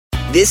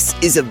This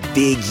is a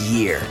big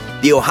year.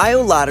 The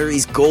Ohio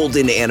Lottery's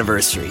golden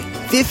anniversary.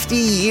 50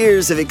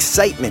 years of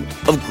excitement,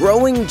 of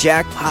growing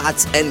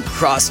jackpots and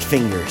crossed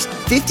fingers.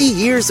 50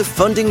 years of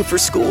funding for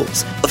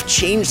schools, of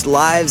changed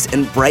lives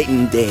and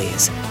brightened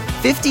days.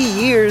 50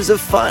 years of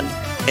fun,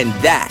 and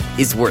that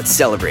is worth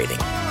celebrating.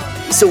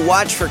 So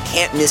watch for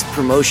can't-miss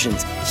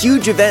promotions,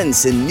 huge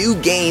events, and new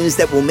games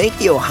that will make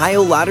the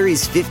Ohio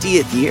Lottery's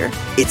 50th year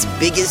its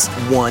biggest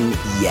one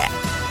yet.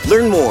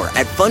 Learn more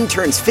at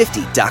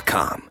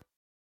funturns50.com.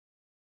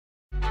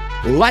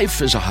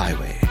 Life is a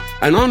highway,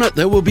 and on it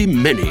there will be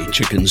many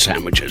chicken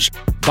sandwiches.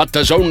 But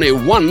there's only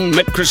one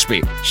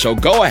McCrispy. So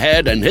go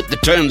ahead and hit the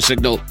turn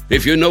signal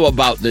if you know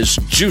about this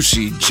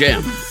juicy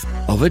gem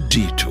of a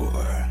detour.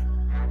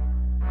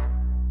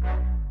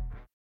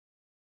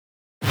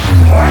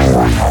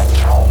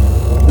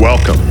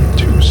 Welcome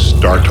to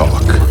Star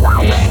Talk,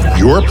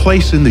 your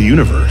place in the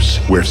universe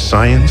where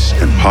science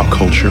and pop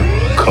culture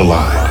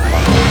collide.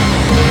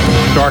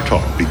 Star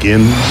Talk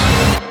begins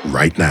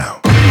right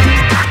now.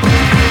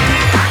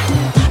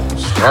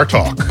 Star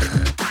Talk,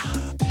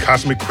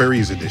 Cosmic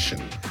Queries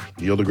Edition.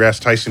 Neil deGrasse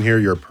Tyson here,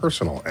 your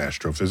personal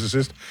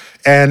astrophysicist.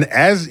 And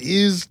as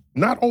is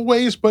not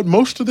always, but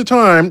most of the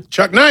time,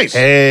 Chuck Nice.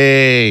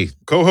 Hey.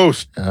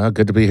 Co-host.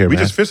 Good to be here, We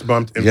man. just fist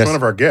bumped in front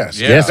of our guests.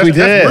 Yeah. Yes, we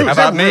did. Rude. How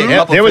about me?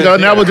 Yep, there we go.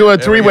 Now we'll do a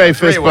three-way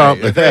fist bump.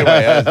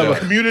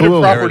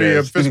 Commutative property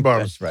of fist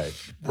bumps. That's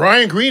right.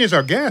 Brian Greene is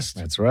our guest.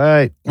 That's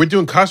right. We're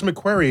doing Cosmic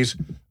Queries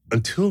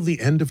until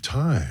the end of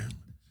time.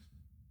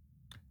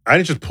 I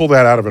didn't just pull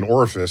that out of an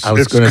orifice. I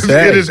was going to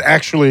say. It is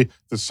actually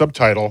the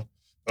subtitle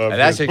of And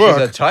that's his actually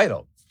book. the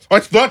title. Oh,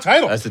 it's the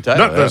title. That's the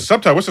title, Not the yeah.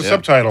 subtitle. What's the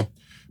subtitle?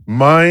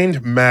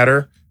 Mind,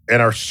 Matter,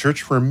 and Our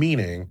Search for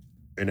Meaning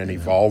in an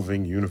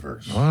Evolving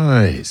Universe.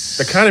 Nice.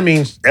 That kind of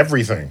means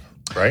everything,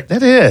 right?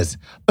 That is.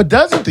 But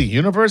doesn't the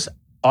universe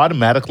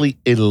automatically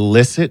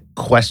elicit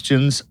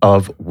questions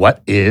of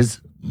what is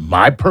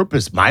my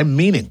purpose, my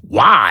meaning?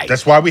 Why?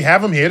 That's why we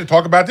have him here to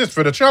talk about this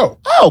for the show.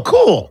 Oh,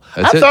 cool.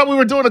 That's I it. thought we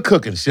were doing a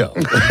cooking show.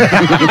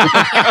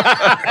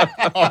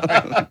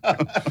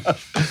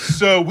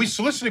 So we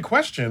solicited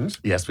questions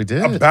Yes, we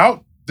did.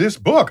 about this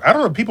book. I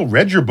don't know if people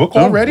read your book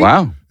already.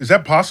 wow. Is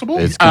that possible?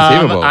 It's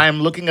conceivable. I'm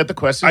looking at the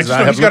questions. I just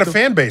know have he's got a looked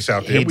fan base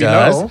out there. He we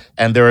does. know.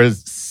 And there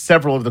is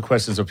several of the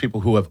questions of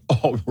people who have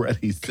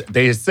already,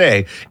 they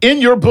say, in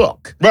your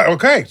book, Right,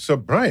 okay. So,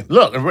 Brian.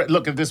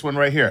 look at this one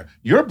right here.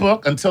 Your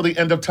book, Until the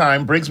End of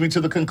Time, brings me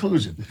to the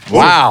conclusion.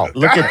 Wow.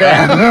 Look at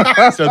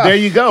that. So there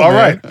you go. All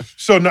man. right.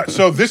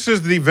 So this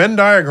is the Venn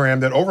diagram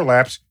that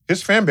overlaps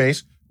his fan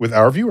base with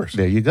our viewers.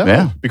 There you go.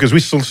 Yeah. Because we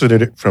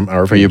solicited it from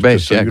our For your viewers,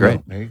 base. just so Yeah, you great.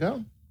 know. There you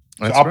go.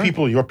 So That's our right.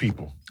 people, your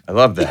people. I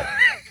love that.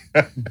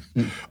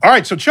 All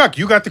right, so Chuck,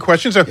 you got the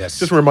questions. Yes.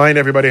 Just remind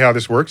everybody how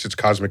this works. It's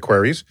Cosmic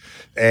Queries,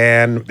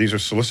 and these are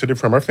solicited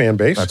from our fan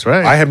base. That's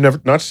right. I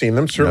have not seen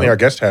them. Certainly No. our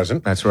guest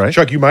hasn't. That's right.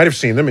 Chuck, you might have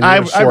seen them. And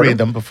I read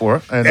them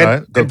before. And,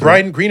 And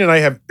Brian Greene and I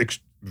have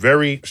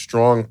very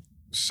strong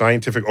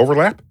scientific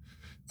overlap,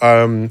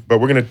 but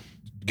we're going to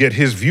get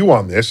his view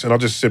on this, and I'll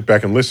just sit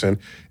back and listen.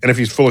 And if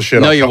he's full of shit,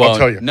 No, I'll you won't.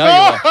 tell you. No, you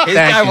won't. This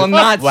Thank guy you. will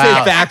not Wow.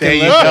 sit back There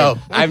and you listen. go.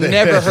 I've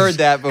never heard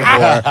that before.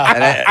 And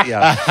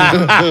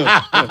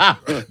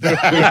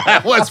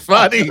that was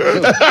funny.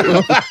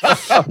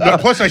 No,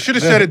 plus, I should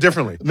have said it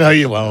differently. No,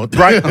 you won't.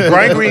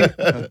 Brian Greene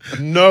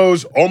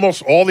knows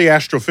almost all the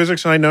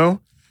astrophysics I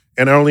know,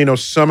 and I only know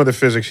some of the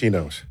physics he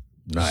knows.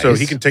 Nice. So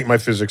he can take my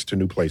physics to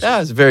new places.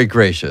 That's very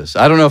gracious.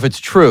 I don't know if it's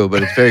true,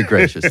 but it's very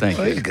gracious. Thank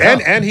you.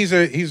 And he's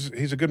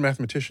a good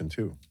mathematician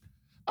too.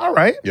 All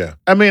right. Yeah.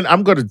 I mean,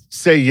 I'm going to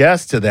say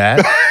yes to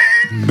that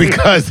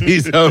because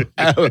he's an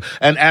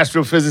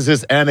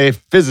astrophysicist and a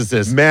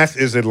physicist. Math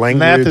is a language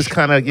Math is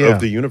kinda, of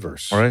the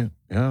universe Right.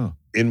 Yeah.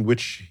 in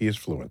which he is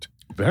fluent.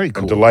 Very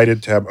cool. I'm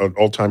delighted to have an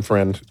old-time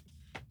friend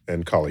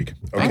and colleague.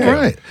 Okay. All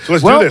right. So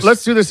let's well, do this.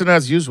 let's do this. And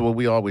as usual,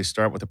 we always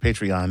start with a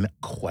Patreon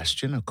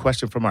question, a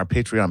question from our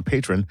Patreon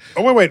patron.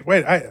 Oh, wait.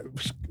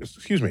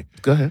 Excuse me.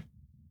 Go ahead.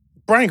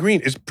 Brian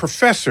Greene is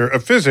professor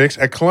of physics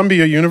at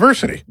Columbia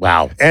University.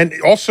 Wow. And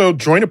also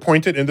joint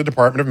appointed in the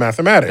Department of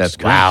Mathematics. That's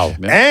great. Wow.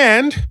 Yeah.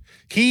 And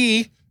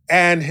he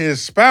and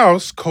his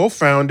spouse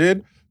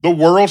co-founded the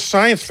World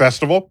Science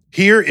Festival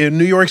here in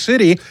New York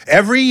City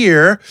every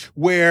year,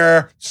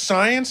 where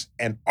science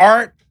and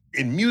art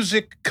and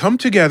music come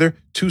together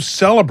to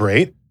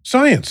celebrate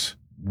science.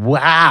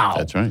 Wow.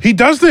 That's right. He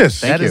does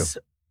this. That is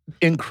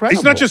incredible.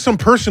 He's not just some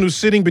person who's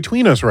sitting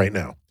between us right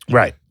now.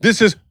 right.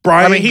 This is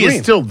Brian I mean, he Greene.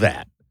 is still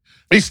that.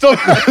 He's still.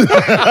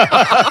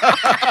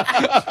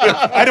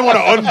 I didn't want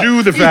to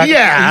undo the fact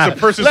that he's a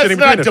person Let's sitting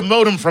not between us.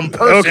 demote him from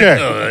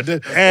personhood.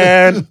 Okay.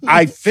 And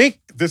I think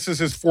this is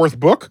his fourth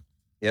book.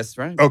 Yes,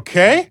 right.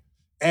 Okay.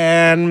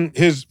 And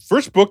his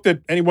first book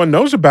that anyone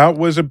knows about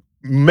was a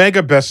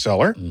mega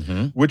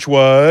bestseller, which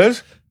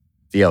was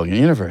The Elegant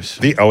Universe.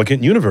 The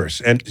Elegant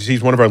Universe. And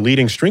he's one of our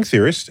leading string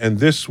theorists. And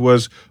this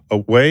was a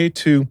way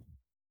to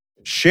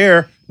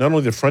share not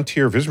only the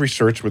frontier of his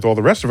research with all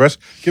the rest of us,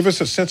 give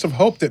us a sense of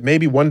hope that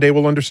maybe one day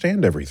we'll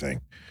understand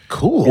everything.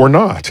 Cool. Or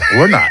not.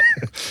 Or not.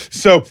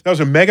 So that was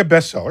a mega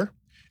bestseller.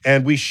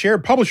 And we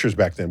shared publishers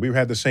back then. We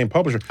had the same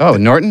publisher. Oh,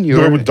 Norton? You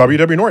were with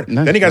W.W. Norton.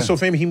 Nice, Then he got yeah. so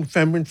famous, he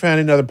found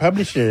another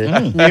publisher.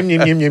 And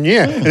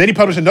then he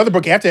published another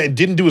book after that and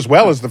didn't do as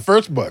well as the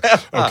first book.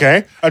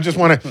 Okay? I just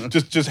want to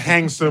just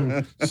hang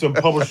some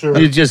publisher.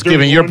 You're just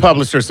giving your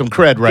publisher some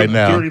cred right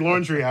now. Dirty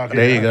laundry out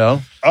here. There you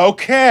go.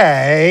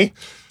 Okay.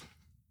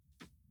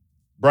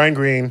 Brian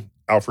Greene,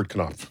 Alfred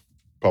Knopf,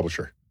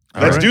 publisher.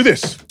 Let's do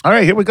this. All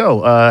right, here we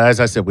go. As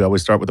I said, we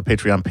always start with a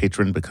Patreon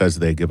patron because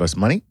they give us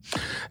money.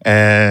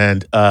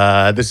 And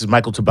this is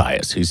Michael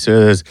Tobias. He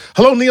says,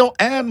 "Hello, Neil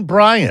and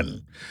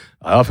Brian.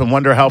 I often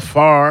wonder how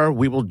far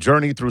we will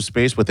journey through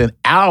space within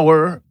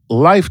our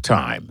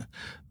lifetime.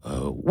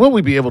 Will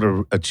we be able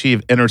to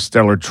achieve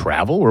interstellar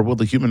travel, or will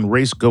the human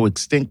race go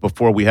extinct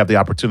before we have the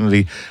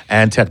opportunity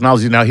and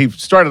technology?" Now, he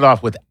started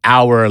off with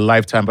our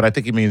lifetime, but I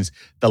think he means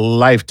the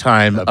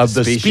lifetime of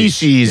the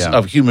species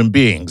of human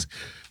beings.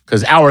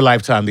 Because our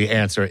lifetime, the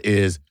answer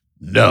is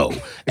no.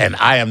 And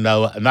I am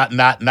not an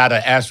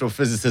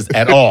astrophysicist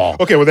at all.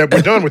 Okay, well,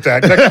 we're done with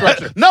that. Next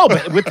question. No,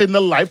 but within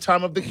the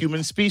lifetime of the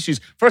human species.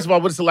 First of all,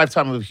 what is the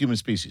lifetime of the human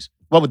species?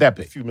 What would that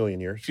be? A few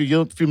million years.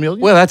 Few million?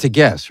 Well, that's a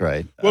guess,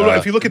 right? Well,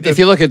 if you look at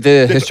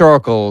the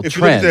historical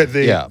trend,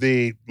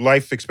 the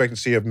life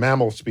expectancy of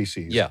mammal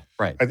species,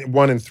 right. I think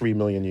 1 in 3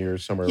 million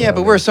years, somewhere. Yeah, around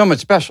but there. we're so much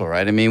special,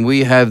 right? I mean,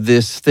 we have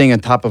this thing on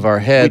top of our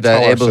head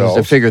that enables us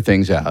to figure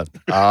things out.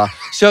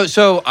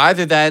 So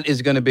either that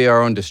is going to be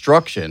our own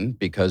destruction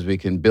because we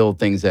can build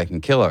things that can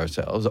kill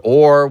ourselves,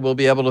 or we'll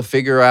be able to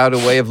figure out a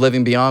way of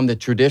living beyond the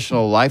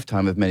traditional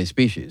lifetime of many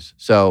species.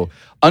 So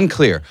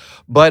unclear.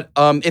 But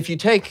if you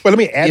take... But let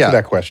me add to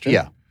that question.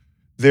 Yeah.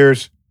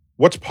 There's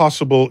what's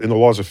possible in the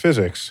laws of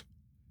physics,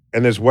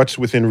 and there's what's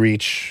within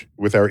reach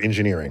with our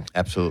engineering.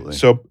 Absolutely.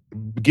 So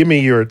give me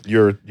your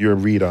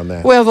read on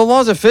that. Well, the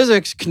laws of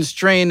physics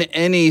constrain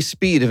any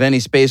speed of any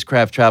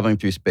spacecraft traveling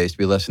through space to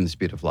be less than the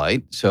speed of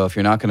light. So if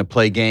you're not going to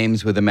play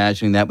games with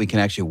imagining that we can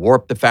actually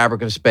warp the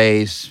fabric of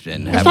space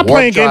and have it's not warp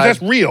playing drive, games,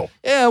 that's real.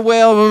 Yeah,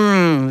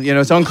 well,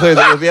 it's unclear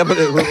that I'll be able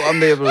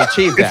to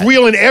achieve that. It's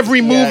real in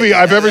every movie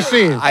I've ever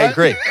seen. I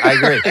agree.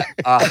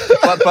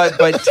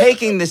 But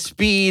taking the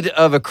speed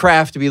of a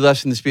craft to be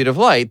less than the speed of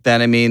light,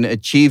 then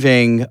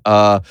achieving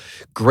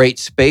great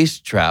space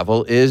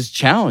travel is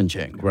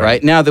challenging,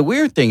 right? Now, the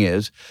weird thing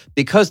is,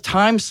 because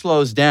time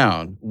slows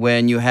down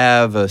when you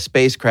have a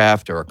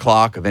spacecraft or a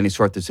clock of any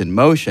sort that's in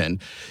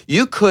motion,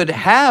 you could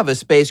have a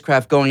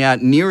spacecraft going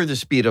out near the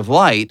speed of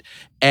light,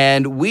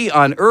 and we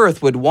on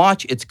Earth would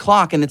watch its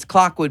clock, and its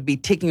clock would be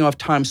ticking off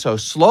time so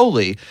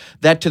slowly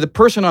that to the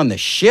person on the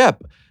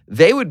ship,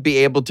 they would be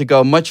able to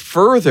go much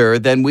further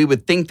than we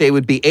would think they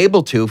would be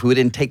able to if we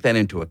didn't take that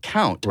into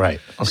account. Right.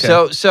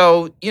 Okay.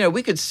 So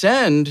we could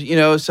send,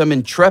 some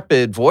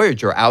intrepid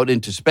Voyager out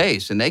into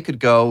space, and they could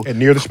go... And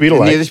near the speed of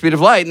light. Near the speed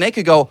of light, and they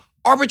could go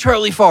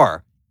arbitrarily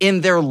far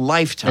in their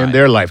lifetime. In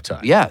their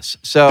lifetime. Yes.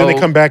 So then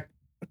they come back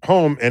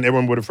home, and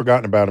everyone would have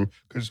forgotten about them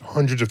because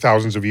hundreds of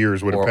thousands of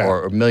years would have passed.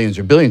 Or millions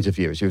or billions of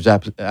years. He was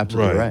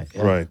absolutely right.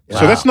 Yeah. Right. Wow.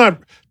 So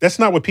that's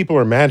not what people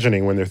are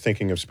imagining when they're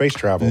thinking of space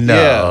travel.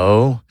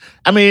 No.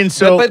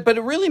 But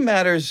it really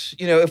matters,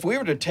 if we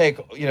were to take,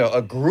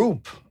 a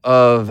group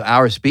of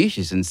our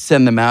species and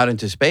send them out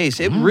into space,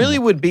 it really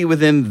would be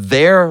within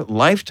their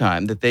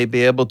lifetime that they'd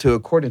be able to,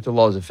 according to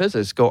laws of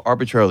physics, go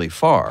arbitrarily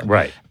far.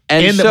 Right.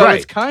 And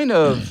it's kind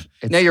of,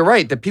 now you're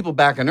right, the people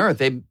back on Earth,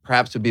 they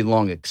perhaps would be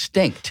long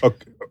extinct,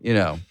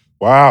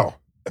 Wow.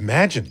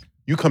 Imagine.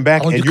 You come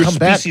back and your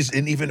species back.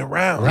 isn't even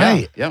around.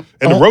 Right. Yeah.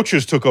 And the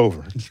roaches took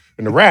over.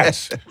 And the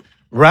rats.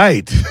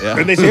 Right. Yeah.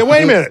 And they say,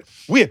 wait a minute.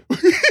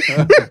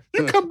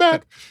 You come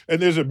back.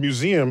 And there's a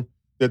museum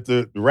that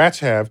the rats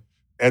have,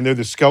 and they're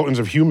the skeletons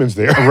of humans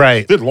there.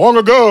 Right. That long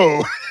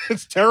ago,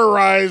 it's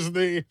terrorized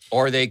the...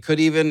 Or they could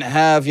even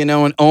have,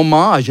 an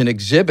homage, an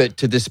exhibit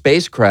to the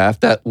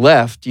spacecraft that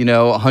left,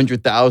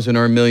 100,000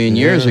 or a million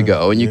years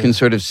ago. And you can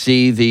sort of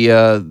see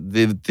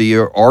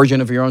the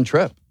origin of your own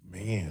trip.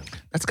 Man.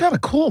 That's kind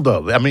of cool,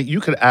 though. You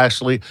could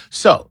actually...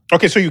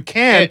 Okay, so you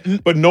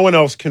can, but no one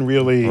else can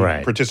really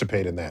Right.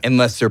 participate in that.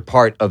 Unless they're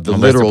part of the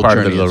Unless they're literal part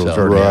of the journey literal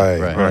itself.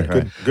 journey. Right.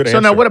 Good answer. So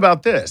now what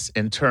about this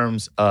in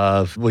terms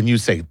of when you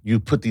say you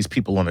put these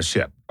people on a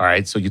ship, all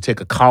right? So you take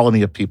a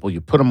colony of people,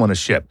 you put them on a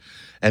ship,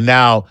 and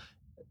now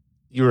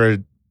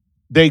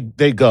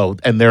they go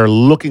and they're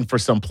looking for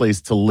some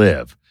place to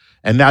live.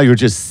 And now you're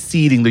just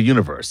seeding the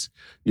universe,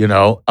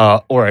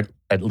 or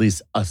at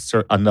least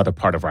another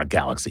part of our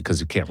galaxy, because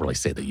you can't really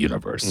say the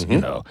universe,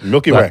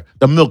 Milky Way.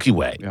 The Milky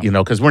Way,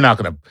 because we're not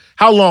going to...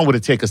 How long would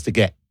it take us to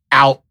get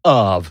out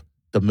of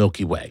the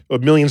Milky Way? Well,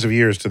 millions of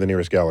years to the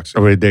nearest galaxy.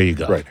 Right, there you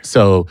go. Right.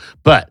 So,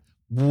 but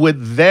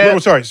would that... No,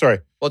 sorry.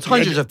 Well, it's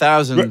hundreds of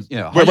thousands,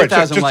 Right.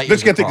 100,000 So light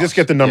let's years get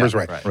across. the numbers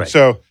Yeah, right. Right.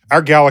 So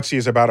our galaxy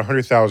is about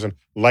 100,000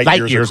 light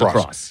years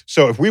across.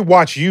 So if we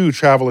watch you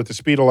travel at the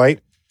speed of light,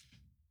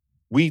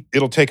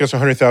 it'll take us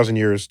 100,000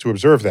 years to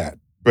observe that.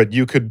 But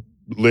you could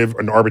live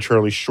an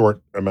arbitrarily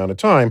short amount of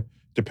time,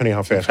 depending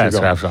how fast you're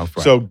going.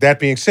 So that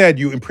being said,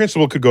 you in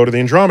principle could go to the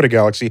Andromeda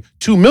galaxy,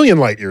 2 million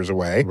light years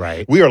away.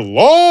 Right. We are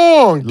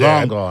long Long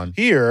dead gone.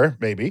 here,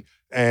 maybe,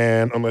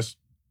 and unless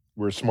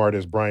we're as smart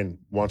as Brian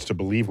wants to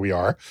believe we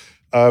are.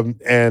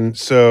 And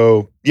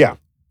so, yeah.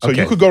 So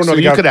Okay. you could go to So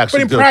another you could galaxy. actually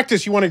But in do it.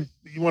 practice, you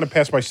want to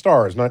pass by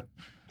stars, not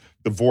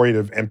the void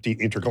of empty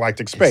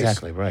intergalactic space.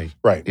 Exactly, right.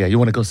 Right. Yeah, you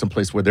want to go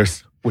someplace where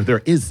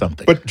there is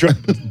something. But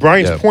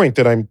Brian's Yeah. point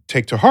that I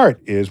take to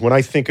heart is when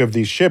I think of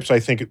these ships, I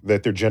think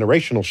that they're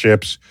generational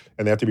ships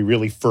and they have to be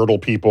really fertile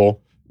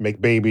people, make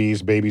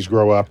babies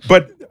grow up.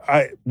 But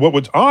what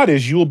was odd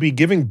is you will be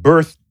giving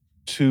birth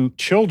to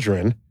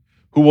children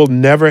who will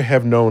never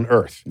have known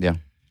Earth. Yeah.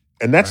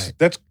 And that's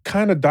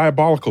kind of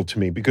diabolical to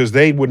me because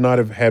they would not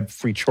have had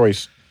free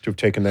choice to have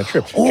taken that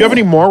trip. Do you have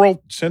any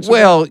moral sense of that?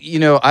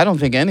 Well, I don't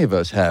think any of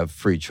us have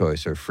free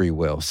choice or free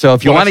will. So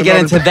if you Well, want to that's get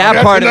into another- that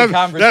that's part of the another-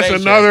 conversation,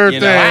 that's another you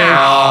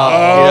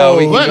know,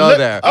 thing. we can go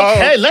there.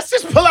 Okay, let's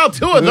just pull out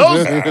 2 of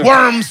those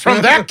worms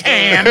from that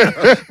can.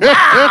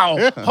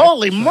 Wow.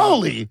 Holy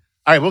moly.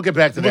 All right, we'll get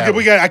back to that.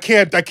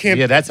 I can't.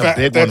 Yeah, that's a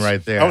big one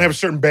right there. I don't have a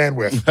certain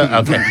bandwidth.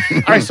 Okay.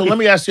 All right, so let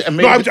me ask you. and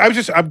No, maybe-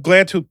 I'm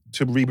glad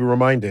to be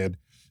reminded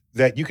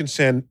that you can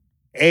send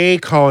a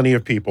colony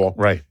of people,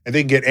 Right. and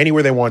they can get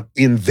anywhere they want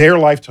in their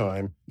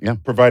lifetime, Yeah.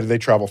 provided they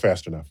travel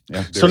fast enough.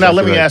 Yeah. So now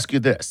let me right. ask you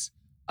this.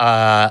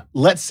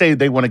 Let's say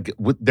they want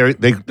to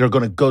they're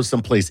going to go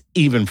someplace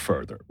even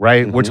further,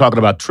 right? We're talking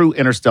about true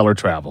interstellar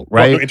travel,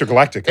 Well, right? no,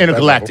 intergalactic. at that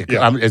Intergalactic.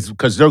 level. Yeah.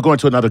 Because they're going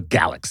to another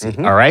galaxy,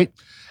 all right?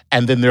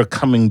 And then they're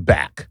coming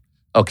back,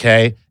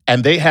 okay?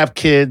 And they have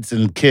kids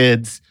and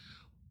kids.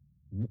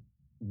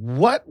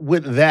 What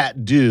would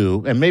that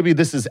do? And maybe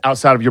this is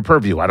outside of your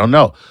purview. I don't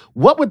know.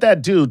 What would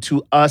that do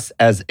to us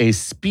as a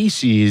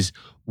species?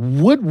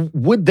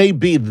 Would they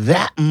be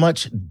that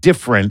much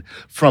different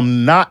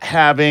from not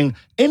having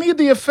any of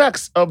the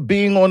effects of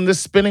being on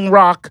this spinning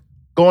rock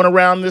going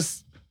around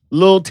this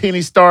little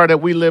teeny star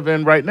that we live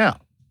in right now?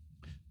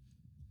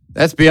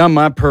 That's beyond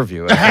my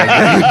purview.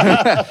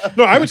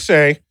 No, I would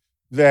say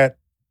that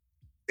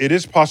it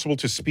is possible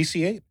to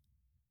speciate.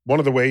 One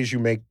of the ways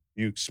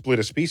you split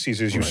a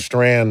species is you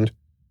strand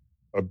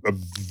a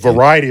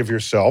variety of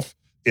yourself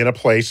in a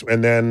place,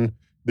 and then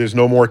there's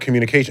no more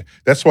communication.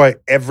 That's why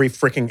every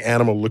freaking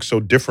animal looks so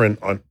different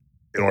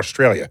in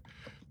Australia.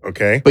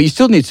 Okay? But you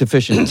still need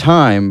sufficient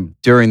time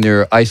during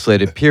their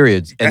isolated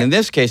periods. And in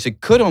this case,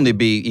 it could only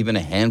be even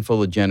a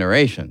handful of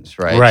generations,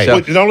 right? Right. So,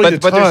 But not only the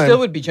but there time- still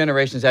would be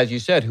generations, as you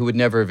said, who would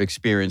never have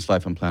experienced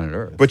life on planet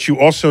Earth. But you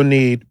also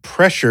need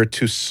pressure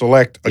to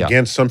select Yeah.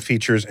 against some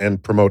features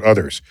and promote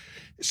others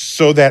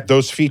so that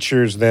those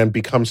features then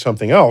become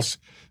something else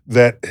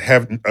that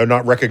are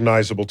not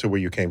recognizable to where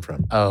you came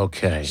from.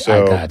 Okay,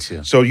 So, I got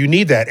you. So you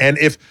need that. And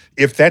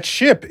if that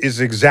ship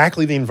is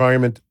exactly the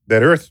environment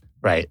that Earth,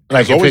 Right.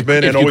 Has Like always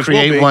been if and you always will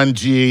create be.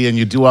 1G and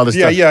you do all this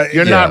Yeah, stuff, yeah,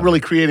 you're yeah. not really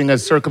creating a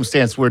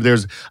circumstance where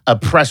there's a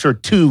pressure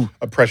to.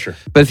 a pressure.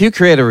 But if you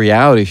create a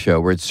reality show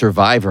where it's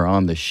Survivor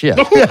on the ship,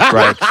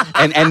 right,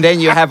 and then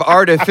you have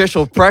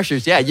artificial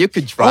pressures, you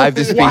could drive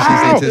the species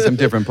wow. into some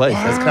different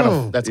places.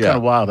 That's Yeah. kind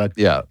of wild.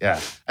 Yeah.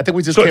 I think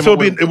we just So, came so up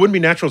with, it wouldn't be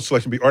natural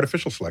selection, it'd be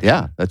artificial selection.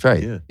 Yeah, that's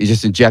right. Yeah. You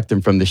just inject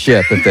them from the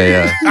ship if they.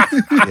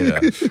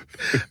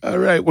 All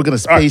right, we're gonna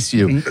space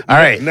you. All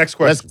right, next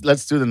question.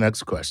 Let's do the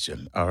next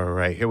question. All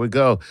right, here we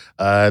go.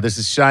 This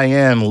is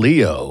Cheyenne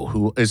Leo,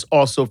 who is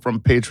also from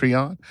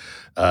Patreon.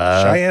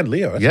 Cheyenne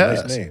Leo, that's Yes.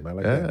 a nice name. I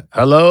like that.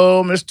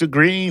 Hello, Mr.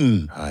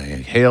 Greene. I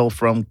hail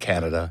from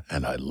Canada,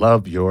 and I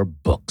love your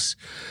books.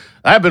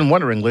 I've been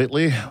wondering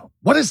lately,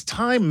 what is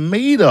time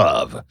made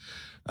of?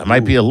 I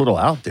might be a little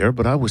out there,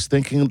 but I was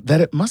thinking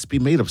that it must be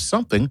made of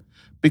something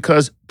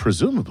because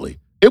presumably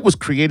it was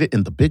created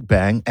in the Big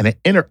Bang and it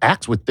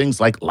interacts with things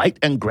like light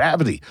and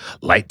gravity.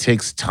 Light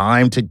takes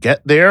time to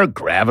get there.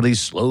 Gravity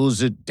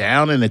slows it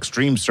down in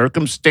extreme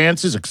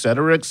circumstances, et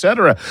cetera, et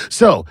cetera.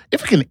 So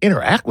if it can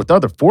interact with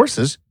other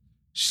forces,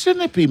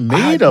 shouldn't it be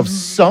made of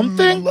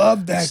something?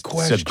 Love that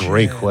question. It's a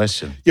great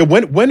question. Yeah,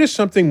 when is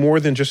something more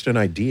than just an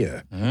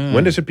idea?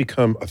 When does it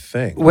become a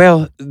thing?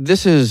 Well,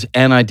 this is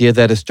an idea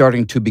that is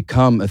starting to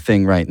become a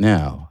thing right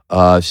now.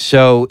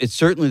 So it's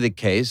certainly the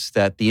case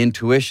that the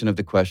intuition of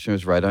the question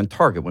is right on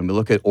target. When we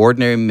look at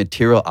ordinary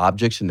material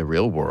objects in the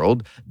real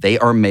world, they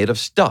are made of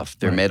stuff.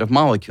 They're made of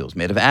molecules,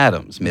 made of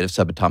atoms, made of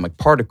subatomic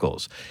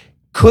particles.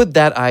 Could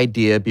that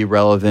idea be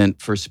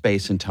relevant for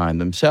space and time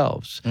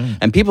themselves?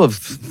 And people have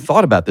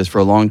thought about this for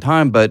a long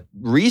time, but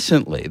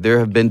recently there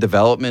have been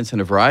developments in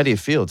a variety of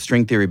fields,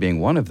 string theory being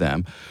one of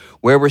them,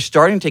 where we're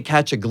starting to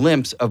catch a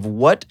glimpse of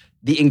what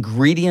the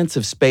ingredients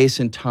of space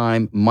and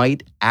time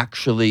might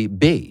actually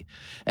be.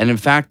 And in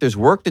fact, there's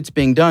work that's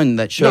being done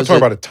that You're not shows talking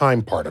that- about a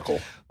time particle.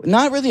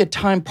 not really a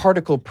time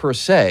particle per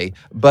se,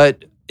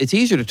 but it's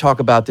easier to talk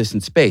about this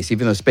in space,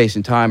 even though space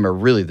and time are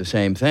really the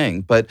same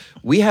thing. But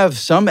we have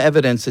some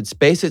evidence that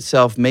space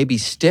itself may be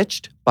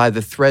stitched by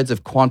the threads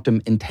of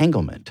quantum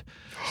entanglement.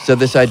 So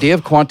this idea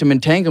of quantum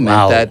entanglement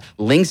Wow. that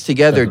links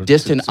together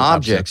distant some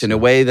objects objects, in a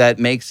way that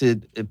makes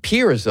it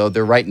appear as though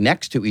they're right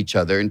next to each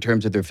other in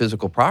terms of their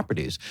physical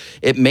properties.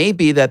 It may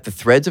be that the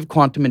threads of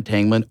quantum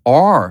entanglement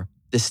are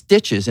the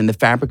stitches in the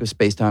fabric of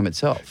space-time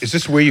itself. Is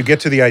this where you get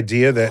to the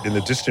idea that in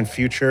the distant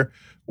future,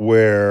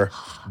 where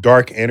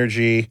dark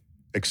energy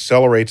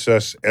accelerates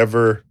us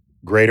ever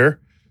greater,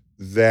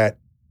 that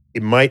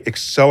it might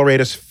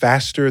accelerate us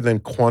faster than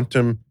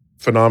quantum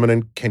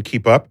phenomenon can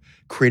keep up,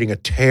 creating a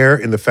tear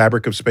in the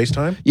fabric of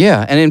space-time?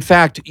 Yeah, and in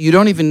fact, you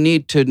don't even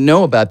need to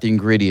know about the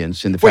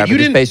ingredients in the fabric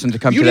of space-time to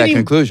come to that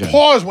conclusion. You didn't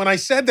pause when I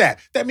said that.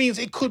 That means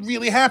it could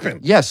really happen.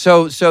 Yeah,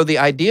 so the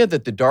idea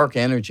that the dark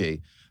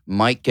energy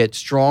might get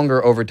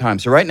stronger over time.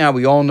 So right now,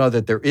 we all know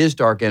that there is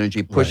dark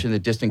energy pushing the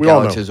distant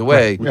galaxies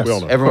away. Right. We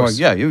all know.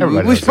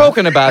 Everyone, we've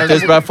spoken about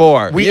this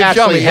before. We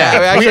actually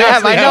have.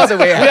 I know that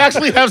we have. We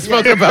actually have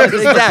spoken about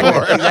this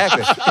before.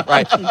 Exactly.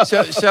 Right.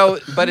 So,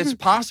 but it's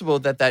possible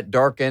that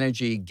dark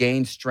energy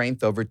gains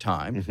strength over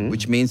time,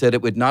 which means that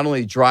it would not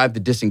only drive the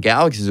distant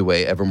galaxies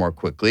away ever more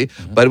quickly,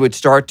 but it would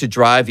start to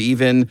drive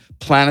even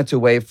planets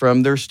away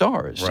from their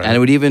stars. Right. And it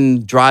would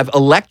even drive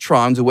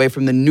electrons away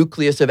from the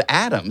nucleus of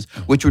atoms,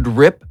 which would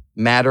rip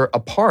matter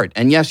apart.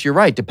 And yes, you're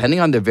right. Depending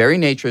on the very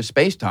nature of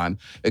space-time,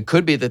 it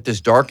could be that this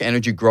dark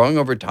energy growing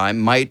over time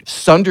might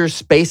sunder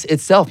space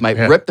itself, might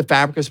rip the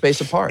fabric of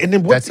space apart. And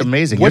then that's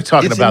amazing. You're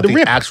talking about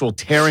the actual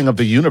tearing of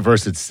the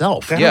universe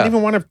itself. I don't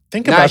even want to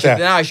think about that.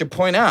 Now I should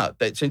point out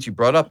that since you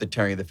brought up the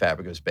tearing of the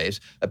fabric of space,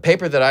 a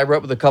paper that I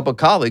wrote with a couple of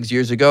colleagues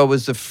years ago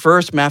was the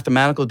first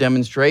mathematical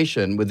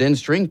demonstration within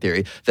string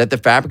theory that the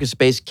fabric of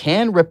space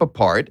can rip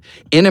apart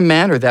in a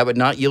manner that would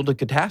not yield a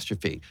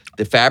catastrophe.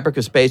 The fabric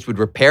of space would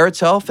repair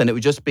itself, and it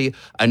would just be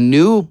a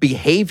new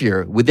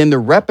behavior within the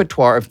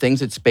repertoire of things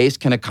that space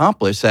can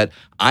accomplish that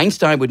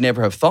Einstein would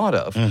never have thought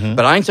of.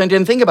 But Einstein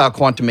didn't think about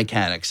quantum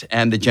mechanics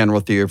and the general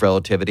theory of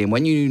relativity. And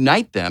when you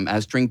unite them,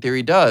 as string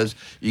theory does,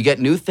 you get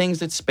new things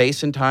that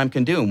space and time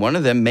can do. And one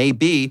of them may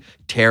be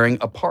tearing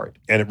apart.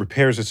 And it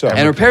repairs itself.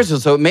 And it repairs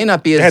itself, so it may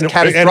not be as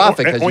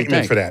catastrophic as you think.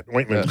 Ointment for that.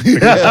 Ointment.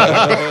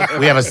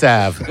 We have a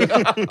salve.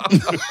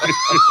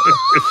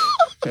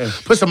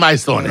 Put some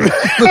ice on it.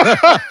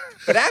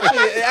 But actually,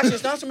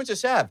 it's not so much a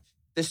salve.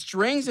 The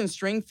strings in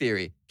string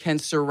theory can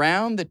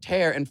surround the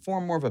tear and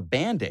form more of a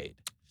Band-Aid.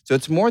 So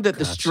it's more that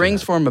the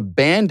strings form a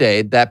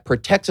Band-Aid that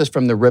protects us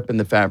from the rip in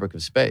the fabric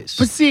of space.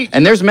 But see,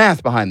 and there's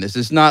math behind this.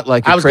 It's not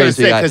like a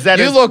crazy guy.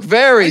 You look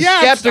very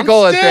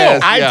skeptical at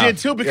this. I did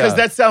too, because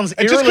that sounds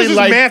eerily just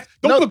like math.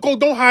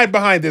 Don't hide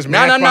behind this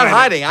math. No, I'm not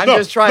hiding. I'm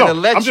just trying to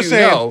let you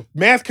know.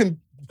 Math can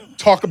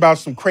talk about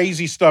some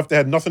crazy stuff that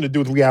had nothing to do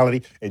with reality,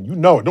 and you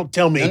know it. Don't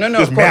tell me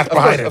there's math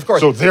behind it. Of course.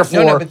 So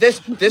therefore... but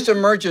this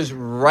emerges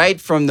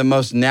right from the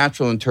most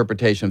natural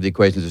interpretation of the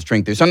equations of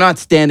string theory. So I'm not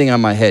standing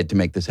on my head to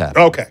make this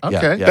happen. Okay.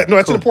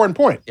 That's an important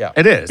point. Yeah.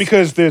 It is.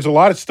 Because there's a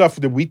lot of stuff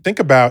that we think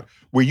about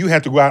where you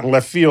have to go out in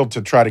left field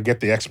to try to get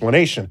the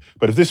explanation.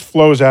 But if this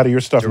flows out of your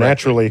stuff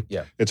naturally,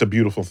 it's a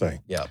beautiful thing.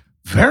 Yeah.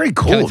 Very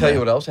cool. Can I tell you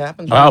what else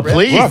happens?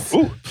 Please.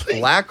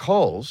 Black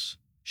holes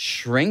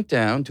shrink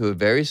down to a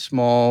very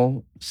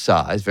small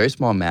size, very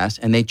small mass,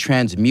 and they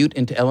transmute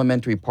into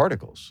elementary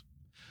particles.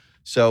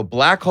 So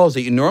black holes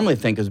that you normally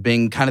think as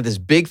being kind of this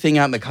big thing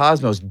out in the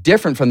cosmos,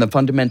 different from the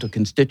fundamental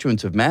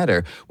constituents of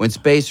matter, when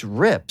space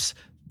rips,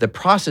 the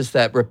process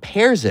that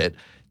repairs it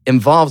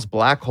involves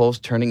black holes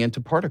turning into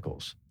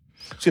particles.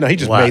 See, now he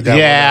just made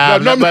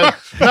that one up.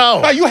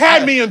 No, you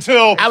had me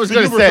until I was the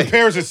going to universe say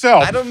repairs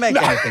itself. I don't make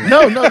anything.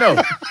 No,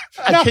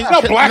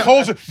 black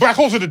holes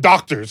are the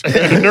doctors and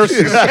the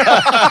nurses.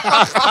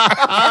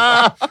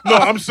 No,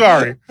 I'm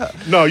sorry.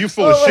 No, you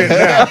full of shit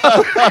now.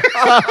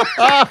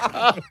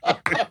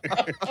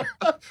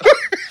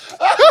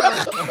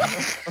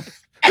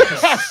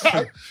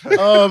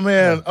 Oh,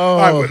 man. Oh.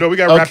 All right, no, we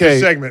got to wrap this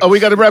segment. Oh, we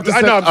got to wrap this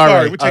segment. I know, I'm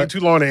sorry. We're taking too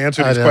long to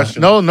answer these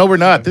questions. No, we're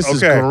not. This is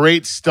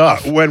great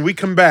stuff. When we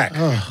come back.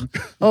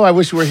 I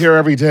wish you were here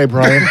every day,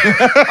 Brian.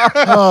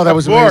 That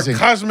was amazing. More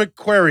cosmic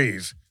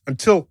queries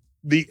until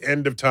the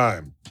end of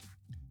time.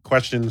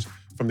 Questions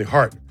from the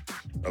heart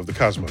of the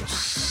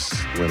cosmos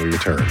when we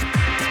return.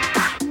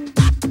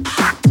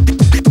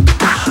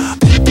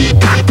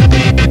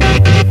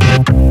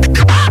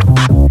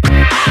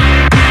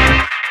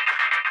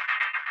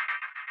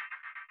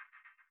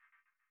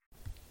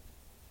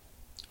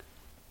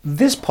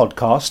 This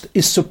podcast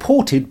is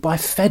supported by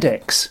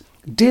FedEx.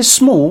 Dear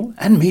small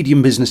and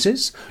medium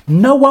businesses,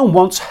 no one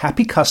wants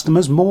happy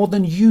customers more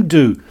than you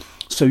do.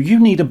 So you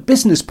need a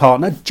business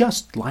partner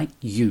just like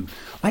you,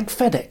 like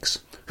FedEx,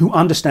 who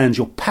understands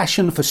your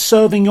passion for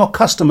serving your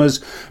customers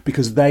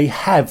because they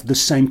have the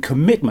same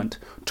commitment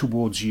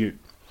towards you.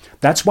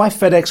 That's why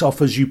FedEx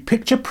offers you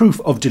picture proof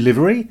of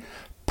delivery,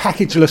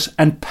 packageless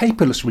and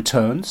paperless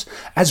returns,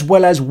 as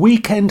well as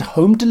weekend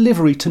home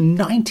delivery to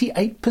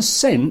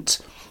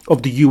 98%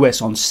 of the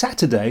US on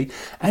Saturday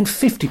and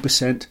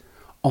 50%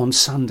 on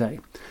Sunday.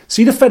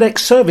 See the FedEx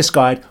service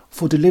guide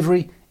for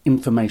delivery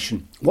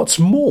information. What's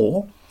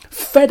more,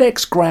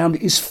 FedEx Ground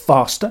is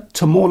faster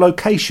to more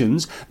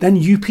locations than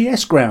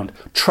UPS Ground.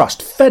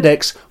 Trust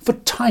FedEx for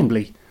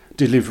timely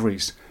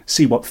deliveries.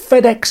 See what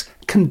FedEx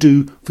can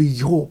do for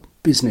your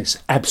business.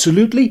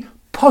 Absolutely,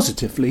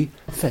 positively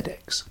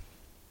FedEx.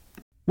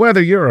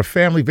 Whether you're a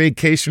family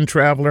vacation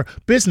traveler,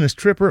 business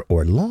tripper,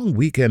 or long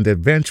weekend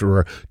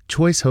adventurer,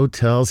 Choice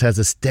Hotels has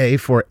a stay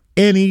for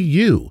any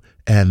you.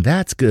 And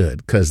that's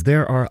good, because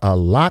there are a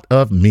lot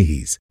of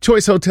me's.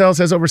 Choice Hotels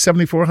has over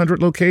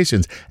 7,400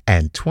 locations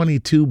and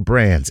 22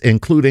 brands,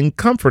 including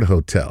Comfort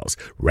Hotels,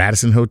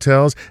 Radisson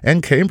Hotels,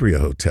 and Cambria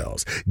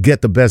Hotels.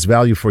 Get the best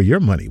value for your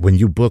money when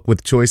you book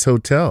with Choice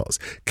Hotels.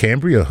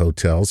 Cambria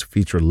Hotels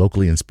feature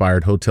locally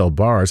inspired hotel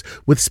bars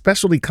with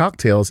specialty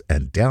cocktails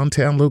and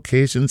downtown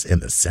locations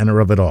in the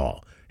center of it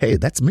all. Hey,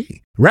 that's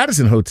me.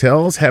 Radisson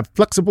Hotels have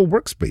flexible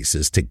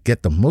workspaces to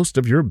get the most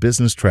of your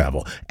business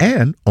travel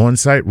and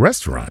on-site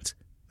restaurants.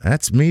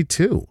 That's me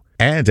too.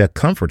 And at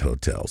Comfort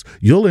Hotels,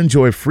 you'll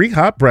enjoy free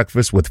hot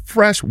breakfast with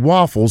fresh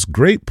waffles,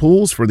 great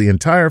pools for the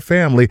entire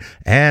family,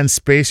 and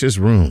spacious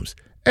rooms.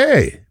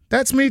 Hey,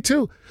 that's me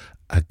too.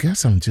 I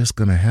guess I'm just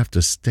going to have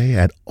to stay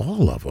at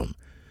all of them.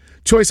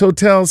 Choice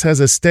Hotels has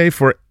a stay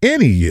for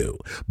any you.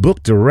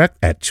 Book direct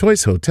at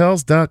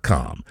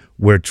choicehotels.com,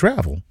 where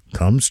travel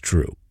comes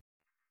true.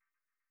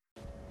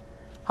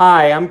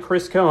 Hi, I'm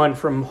Chris Cohen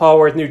from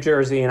Haworth, New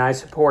Jersey, and I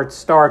support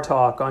Star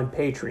Talk on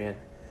Patreon.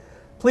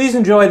 Please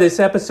enjoy this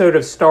episode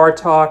of Star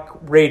Talk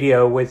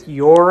Radio with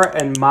your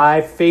and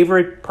my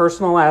favorite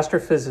personal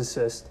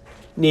astrophysicist,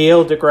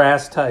 Neil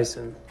deGrasse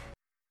Tyson.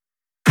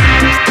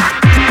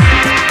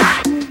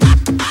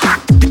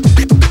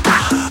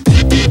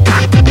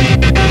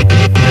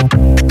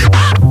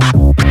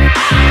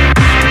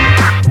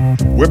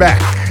 We're back.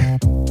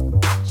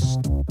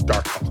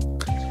 Star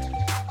Talk.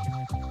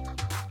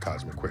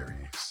 Cosmic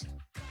Queries.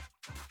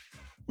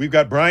 We've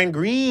got Brian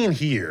Greene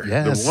here.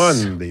 Yes. The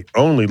one, the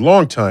only,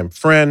 longtime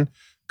friend,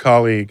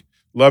 colleague.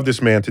 Love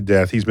this man to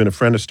death. He's been a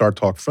friend of Star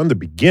Talk from the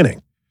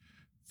beginning.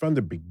 From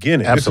the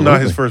beginning. Absolutely. This is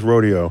not his first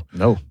rodeo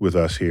with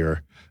us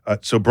here.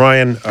 So,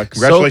 Brian,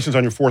 congratulations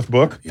on your fourth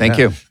book. Thank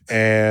you.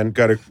 And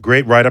got a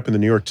great write-up in the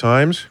New York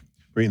Times.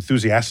 Very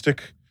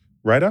enthusiastic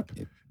write-up.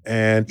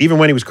 And even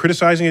when he was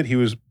criticizing it, he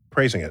was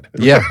praising it.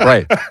 Yeah,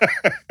 right.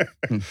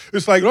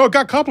 It's like, oh, it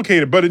got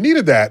complicated, but it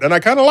needed that. And I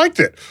kind of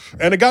liked it.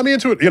 And it got me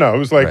into it. You know, it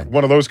was like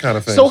one of those kind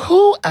of things. So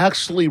who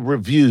actually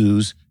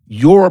reviews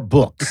your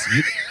books?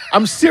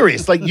 I'm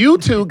serious. Like, you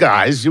two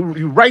guys, you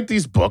write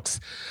these books.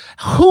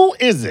 Who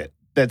is it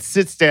that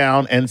sits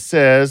down and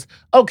says,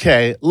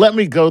 okay, let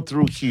me go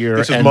through here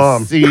This is and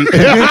Mom. see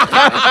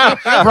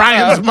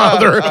Brian's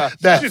mother?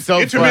 That's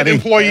so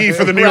Intermittent funny. employee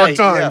for the New York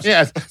Times.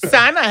 Yes.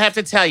 Son, I have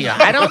to tell you,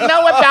 I don't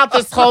know about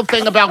this whole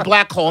thing about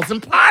black holes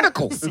and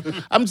particles.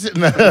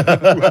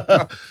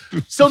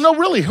 So no,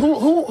 really,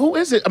 who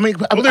is it? I mean,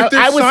 Well,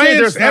 I would say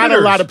there's science not a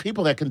editors. lot of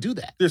people that can do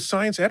that. They're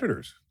science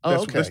editors.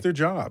 Oh, That's their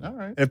job. All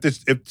right. If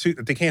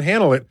they can't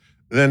handle it,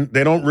 then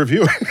they don't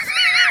review it.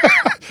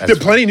 There are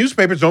plenty of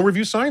newspapers don't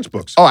review science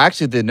books. Oh,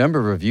 actually, the number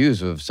of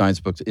reviews of science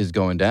books is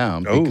going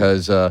down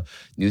because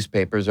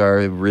newspapers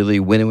are really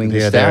winnowing the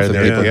staff of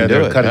people who do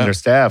they're it. cutting their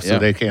staff so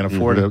they can't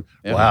afford it.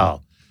 Yeah.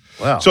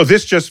 Wow. So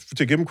this, just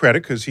to give him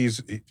credit, because he's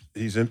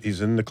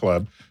in the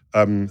club.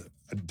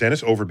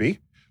 Dennis Overby,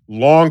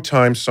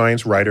 longtime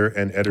science writer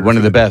and editor, One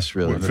of the best,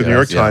 really, for the New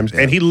York Times,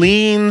 and he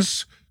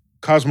leans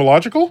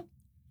cosmological.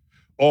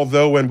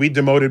 Although when we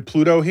demoted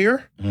Pluto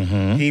here,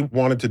 he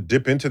wanted to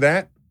dip into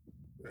that.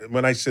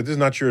 When I said, this is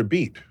not your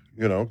beat,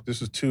 you know,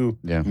 this is too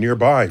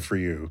nearby for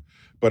you.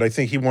 But I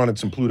think he wanted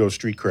some Pluto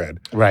street cred.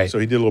 Right. So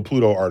he did a little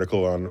Pluto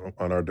article on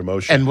our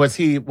demotion. And was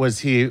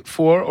he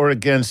for or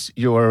against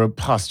your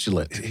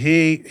postulate?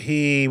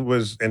 He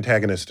was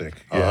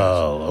antagonistic. Yes.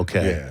 Oh,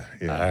 okay.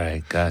 Yeah. All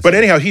right, gotcha. But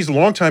anyhow, he's a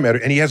longtime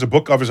editor, and he has a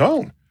book of his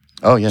own.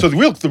 Oh, yeah. So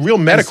the real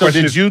meta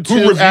question is, did you who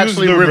two reviews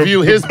actually the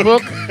review his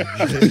book?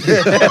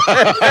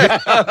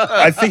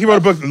 I think he wrote a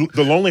book,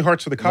 The Lonely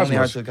Hearts of the Cosmos,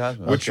 Hearts of the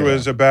Cosmos. which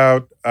was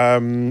about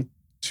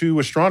two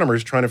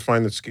astronomers trying to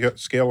find the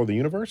scale of the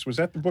universe. Was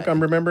that the book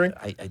I'm remembering?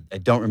 I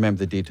don't remember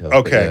the details.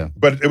 Okay,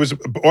 but it was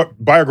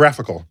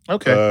biographical.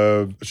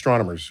 Okay.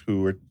 Astronomers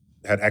who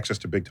had access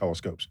to big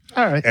telescopes.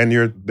 All right. And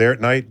you're there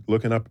at night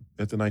looking up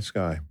at the night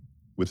sky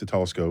with the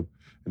telescope,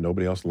 and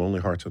nobody else. Lonely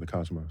Hearts of the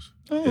Cosmos.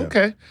 Oh,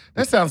 okay,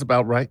 that sounds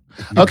about right.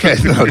 Okay,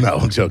 no,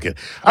 I'm joking.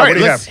 All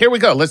right, here we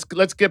go.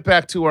 Let's get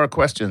back to our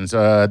questions.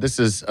 This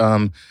is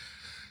CS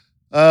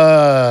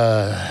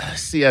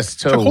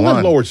Toe 1. Hold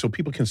on lower so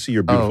people can see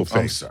your beautiful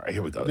face. I'm sorry.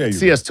 Here we go. Yeah,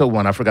 CS Toe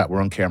 1. I forgot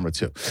we're on camera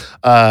too.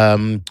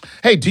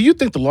 Hey, do you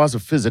think the laws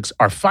of physics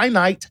are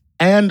finite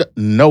and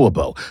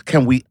knowable?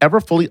 Can we ever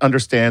fully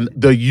understand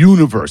the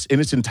universe in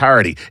its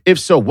entirety? If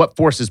so, what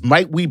forces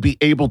might we be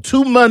able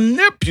to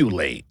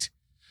manipulate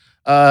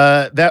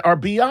that are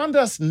beyond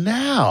us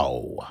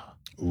now?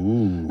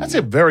 Ooh. That's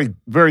a very,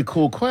 very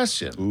cool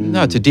question. Ooh.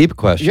 No, it's a deep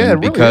question. Yeah, it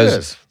really because,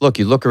 is. Look,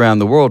 you look around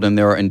the world and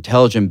there are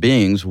intelligent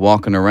beings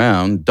walking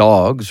around,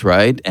 dogs,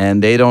 right?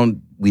 And they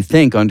don't, we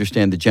think,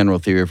 understand the general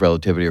theory of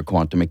relativity or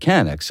quantum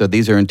mechanics. So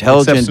these are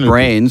intelligent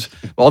brains.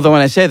 Although when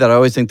I say that, I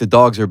always think the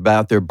dogs are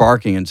out there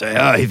barking and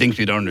say, he thinks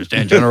we don't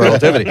understand general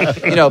relativity.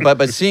 You know,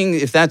 but seeing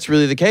if that's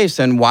really the case,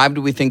 then why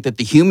do we think that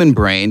the human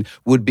brain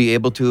would be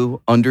able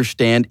to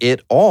understand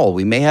it all?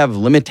 We may have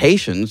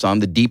limitations on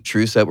the deep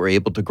truths that we're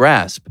able to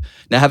grasp.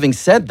 Now, having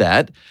said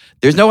that,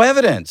 there's no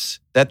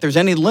evidence that there's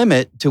any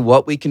limit to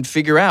what we can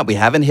figure out. We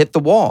haven't hit the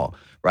wall.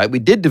 right? We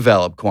did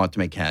develop quantum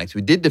mechanics.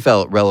 We did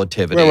develop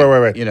relativity.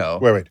 Wait. You know.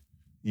 Wait.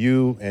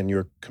 You and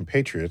your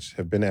compatriots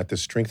have been at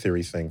this string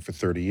theory thing for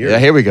 30 years. Yeah,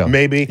 here we go.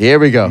 Maybe. Here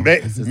we go.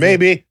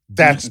 Maybe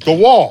that's the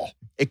wall.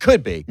 It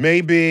could be.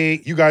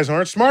 Maybe you guys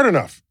aren't smart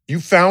enough. You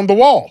found the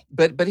wall.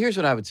 But here's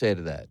what I would say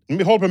to that. Let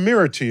me hold up a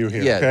mirror to you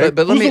here. Yeah, okay?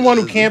 but who's the one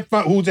who can't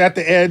find, who's at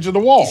the edge of the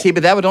wall? See,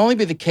 but that would only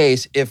be the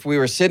case if we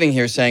were sitting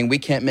here saying we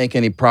can't make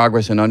any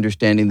progress in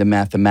understanding the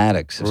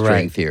mathematics of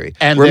string theory.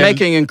 And we're then-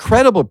 making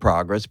incredible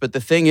progress, but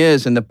the thing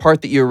is, and the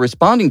part that you're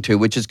responding to,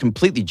 which is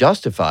completely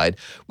justified,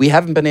 we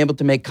haven't been able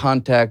to make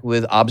contact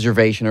with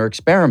observation or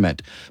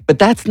experiment. But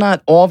that's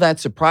not all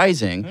that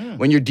surprising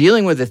when you're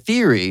dealing with a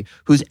theory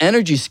whose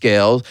energy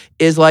scale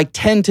is like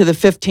 10 to the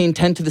 15,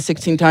 10 to the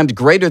 16 times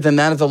greater than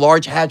that of the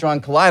Large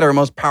Hadron Collider, our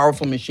most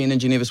powerful machine in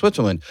Geneva,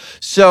 Switzerland.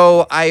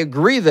 So I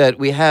agree that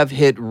we have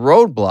hit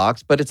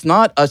roadblocks, but it's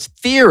not us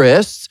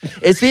theorists,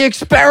 it's the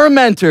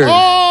experimenters.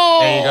 Oh!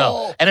 There you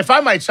go. And if I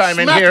might chime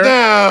in here,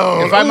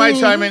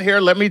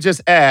 Smackdown! let me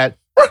just add.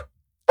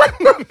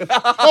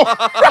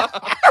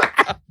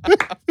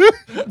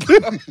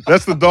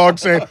 That's the dog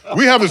saying,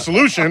 we have a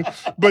solution,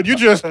 but you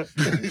just,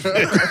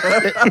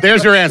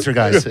 There's your answer,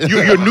 guys.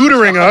 you're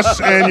neutering us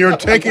and you're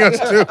taking us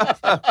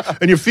to,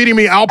 and you're feeding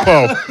me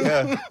Alpo.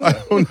 I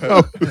don't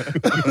know.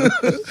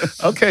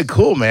 Okay,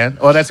 cool, man.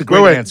 Oh, that's a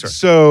great Wait, answer.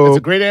 so- That's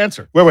a great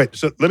answer. Wait.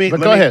 So let me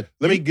go ahead.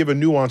 Let me give a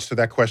nuance to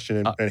that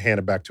question and hand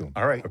it back to him.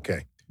 All right.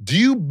 Okay. Do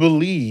you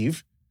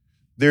believe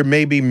there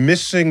may be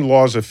missing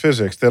laws of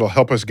physics that'll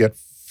help us get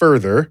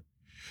further,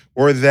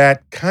 or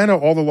that kind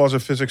of all the laws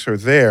of physics are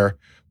there?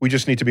 We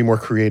just need to be more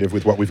creative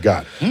with what we've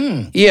got.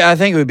 Yeah, I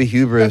think it would be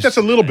hubris. That's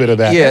a little bit of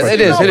that. Yeah, but-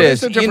 it is. No, It but is.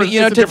 it's a different-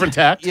 it's a different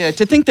tact. Yeah,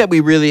 to think that we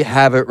really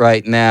have it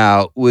right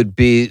now would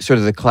be sort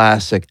of the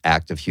classic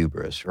act of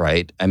hubris,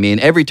 right? I mean,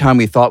 every time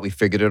we thought we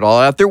figured it all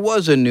out, there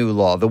was a new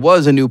law, there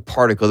was a new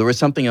particle, there was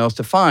something else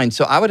to find.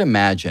 So I would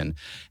imagine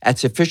at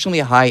sufficiently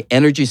high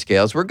energy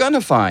scales, we're going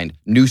to find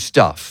new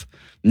stuff.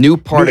 New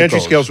particles. New entry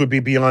scales would be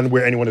beyond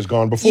where anyone has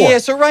gone before. Yeah,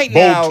 so right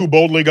now... Too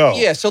boldly go.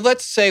 Yeah, so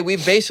let's say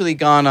we've basically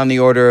gone on the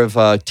order of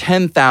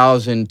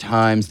 10,000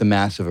 times the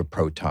mass of a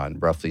proton,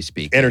 roughly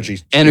speaking.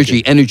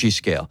 Energy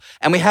scale.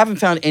 And we haven't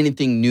found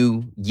anything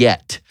new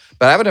yet.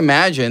 But I would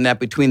imagine that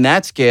between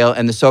that scale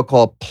and the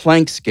so-called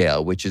Planck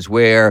scale, which is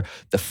where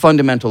the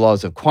fundamental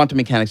laws of quantum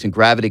mechanics and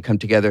gravity come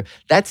together,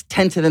 that's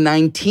 10 to the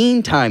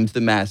 19 times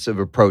the mass of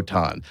a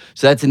proton.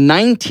 So that's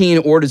 19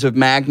 orders of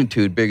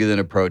magnitude bigger than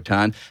a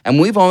proton. And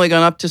we've only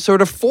gone up to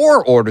sort of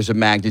 4 orders of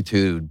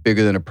magnitude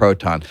bigger than a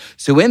proton.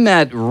 So in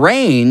that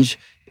range,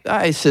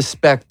 I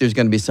suspect there's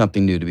going to be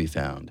something new to be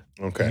found.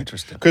 Okay.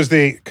 Interesting.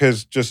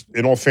 Because just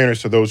in all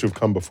fairness to those who've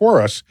come before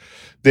us,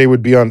 they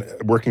would be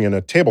working in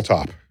a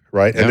tabletop,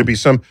 right? And there'd be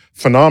some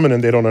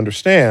phenomenon they don't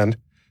understand,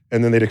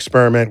 and then they'd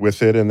experiment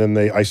with it, and then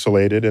they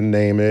isolate it and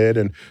name it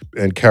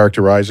and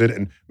characterize it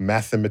and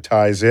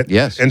mathematize it.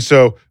 Yes. And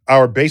so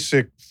our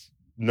basic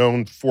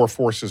known 4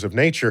 forces of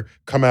nature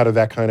come out of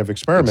that kind of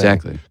experiment.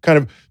 Exactly. Kind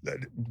of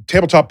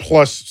tabletop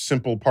plus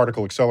simple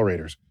particle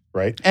accelerators,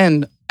 right?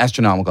 And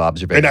astronomical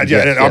observations.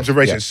 And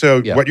observations.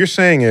 So yeah. what you're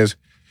saying is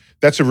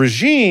that's a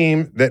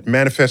regime that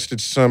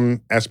manifested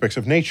some aspects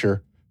of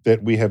nature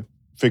that we have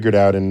figured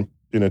out in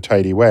a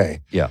tidy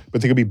way. Yeah.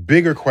 But there could be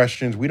bigger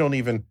questions we don't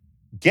even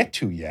get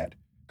to yet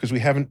because we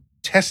haven't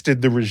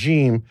tested the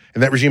regime,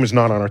 and that regime is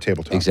not on our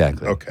tabletop.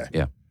 Exactly. Okay.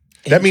 Yeah.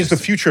 That means the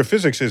future of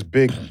physics is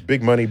big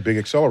money, big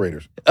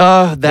accelerators.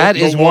 That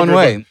is one longer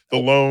way. The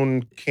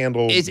lone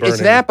candle It's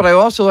burning. that, but I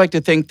also like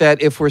to think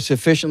that if we're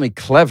sufficiently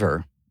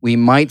clever, we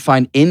might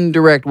find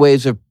indirect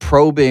ways of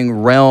probing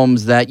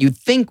realms that you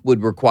think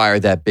would require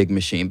that big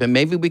machine, but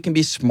maybe we can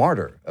be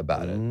smarter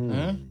about it.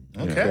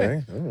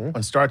 Okay. All right.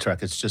 On Star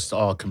Trek, it's just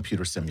all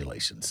computer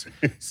simulations.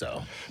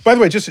 So, By the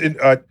way, just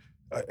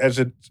as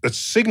a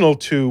signal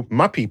to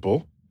my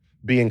people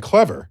being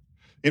clever,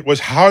 it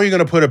was, how are you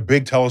going to put a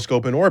big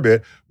telescope in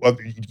orbit? Well,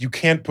 you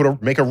can't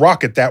make a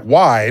rocket that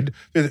wide.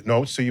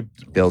 No, so you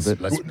Build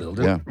it. let's build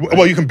it. Yeah.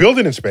 Well, you can build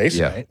it in space,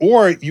 Yeah.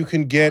 or you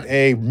can get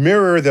a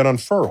mirror that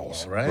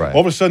unfurls. All right. Right.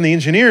 All of a sudden, the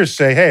engineers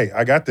say, "Hey,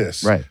 I got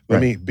this. Right, Let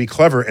right. me be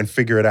clever and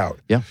figure it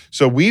out." Yeah.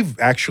 So we've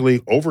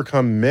actually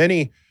overcome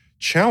many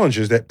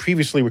challenges that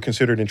previously were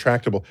considered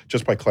intractable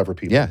just by clever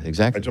people. Yeah,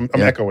 exactly. I'm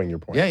Yeah. echoing your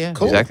point. Yeah,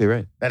 Cool. exactly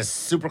right. That is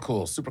super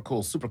cool, super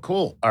cool, super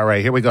cool. All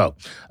right, here we go.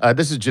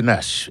 This is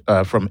Janesh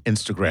from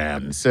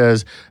Instagram. It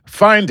says,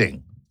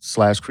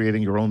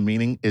 finding/creating your own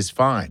meaning is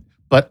fine.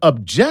 But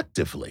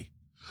objectively,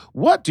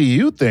 what do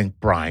you think,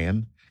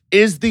 Brian,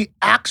 is the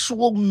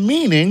actual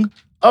meaning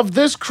of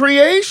this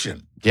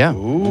creation? Yeah.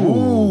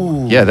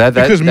 Ooh. Yeah, that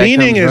Because that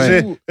meaning comes is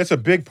right. it. That's a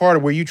big part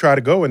of where you try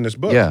to go in this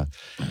book. Yeah.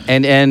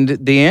 And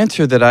the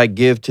answer that I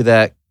give to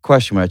that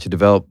question, which I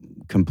develop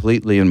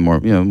completely and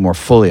more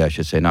fully, I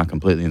should say, not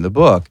completely in the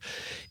book,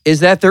 is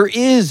that there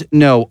is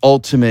no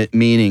ultimate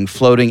meaning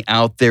floating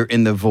out there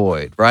in the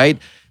void, right?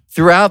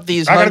 throughout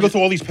these. I got to go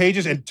through all these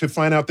pages and to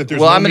find out that there's.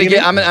 Well, no I'm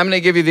going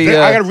to give you the.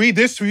 I got to read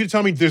this for you to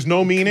tell me there's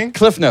no meaning.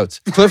 Cliff notes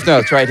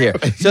right here.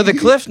 So the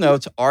Cliff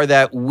notes are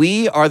that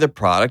we are the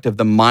product of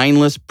the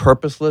mindless,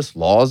 purposeless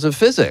laws of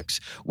physics.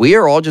 We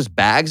are all just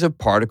bags of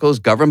particles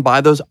governed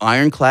by those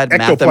ironclad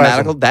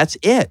mathematical. That's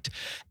it.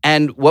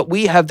 And what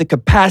we have the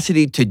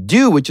capacity to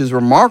do, which is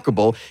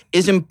remarkable,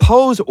 is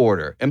impose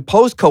order,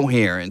 impose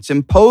coherence,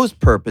 impose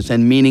purpose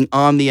and meaning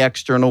on the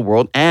external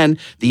world and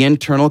the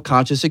internal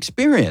conscious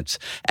experience.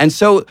 And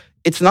so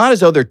it's not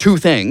as though they're two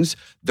things.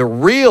 The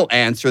real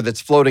answer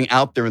that's floating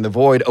out there in the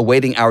void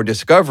awaiting our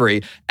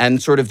discovery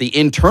and sort of the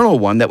internal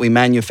one that we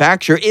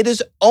manufacture, it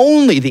is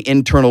only the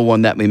internal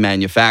one that we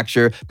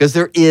manufacture because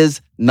there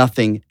is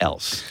nothing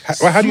else.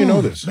 How do you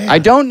know this? I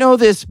don't know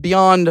this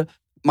beyond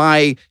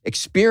my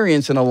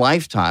experience in a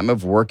lifetime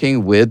of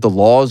working with the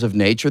laws of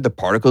nature, the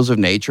particles of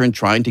nature, and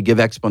trying to give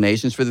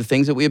explanations for the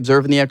things that we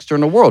observe in the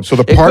external world. So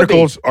the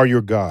particles are your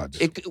gods.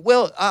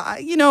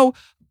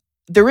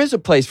 There is a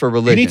place for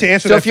religion. You need to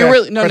answer that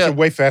question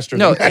way faster.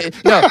 No. If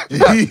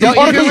you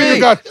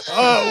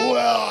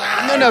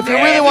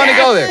really want to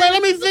go there.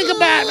 Let me think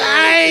about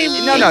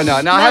it.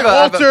 No. My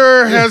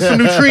altar has some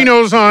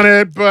neutrinos on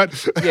it, but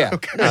yeah.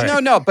 Okay.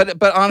 No.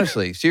 But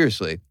honestly,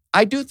 seriously,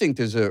 I do think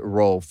there's a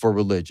role for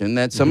religion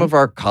that some of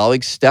our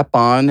colleagues step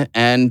on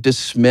and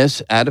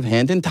dismiss out of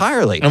hand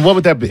entirely. And what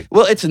would that be?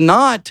 Well, it's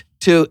not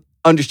to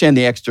understand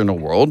the external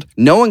world.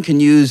 No one can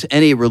use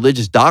any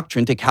religious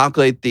doctrine to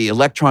calculate the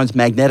electron's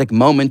magnetic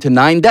moment to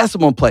 9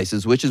 decimal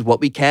places, which is what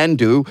we can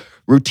do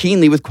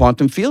routinely with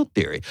quantum field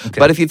theory. Okay.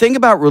 But if you think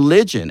about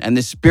religion and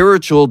the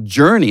spiritual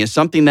journey as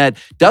something that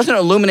doesn't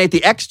illuminate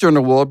the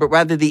external world, but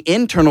rather the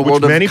internal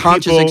world of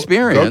conscious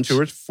experience. Go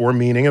towards for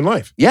meaning in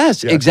life.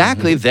 Yes,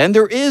 exactly. Mm-hmm. Then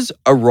there is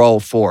a role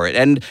for it.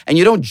 And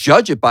you don't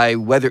judge it by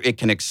whether it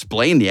can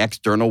explain the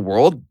external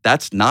world.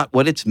 That's not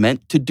what it's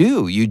meant to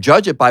do. You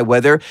judge it by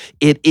whether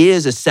it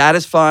is a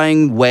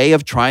satisfying way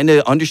of trying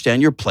to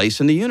understand your place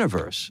in the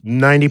universe.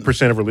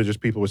 90% of religious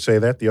people would say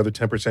that. The other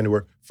 10% who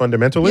are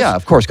fundamentalists. Yeah,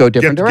 of course, go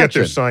different directions. Get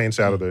their science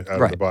out of the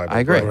Bible. I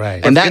agree.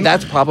 Right. And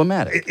that's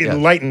problematic.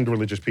 Enlightened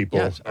religious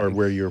people are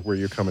where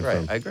you're coming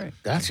from. I agree.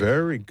 That's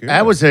very good.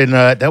 That was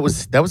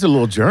a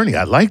little journey.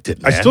 I liked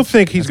it, man. I still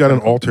think he's got an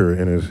altar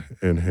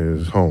in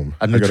his home.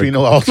 A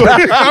neutrino altar.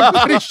 I'm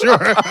pretty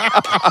sure.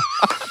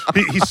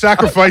 he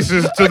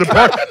sacrifices to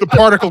the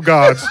particle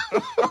gods.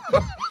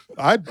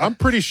 I'm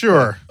pretty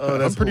sure.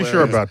 I'm pretty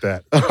sure about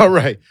that. All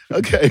right.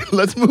 Okay.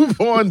 Let's move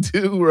on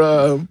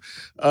to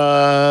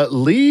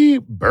Lee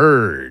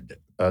Bird.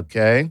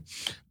 Okay.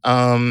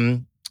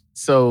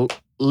 So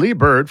Lee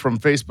Bird from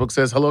Facebook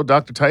says, "Hello,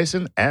 Dr.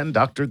 Tyson and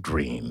Dr.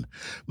 Greene.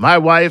 My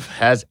wife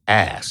has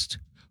asked,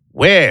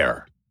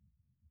 where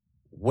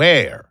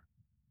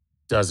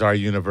does our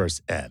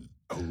universe end?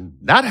 Oh.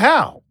 Not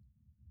how,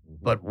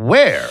 but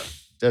where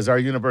does our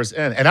universe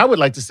end? And I would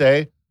like to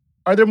say,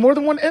 are there more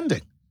than one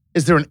ending?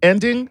 Is there an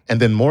ending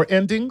and then more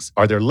endings?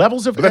 Are there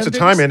levels of endings? That's a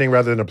time ending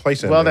rather than a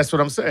place ending. Well, that's what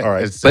I'm saying. All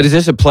right. But is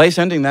this a place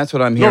ending? That's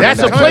what I'm hearing. No,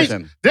 that's a place.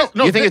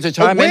 You think it's a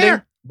time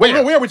ending?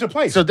 Where? It's a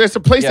place. So there's a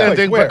place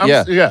ending. Where?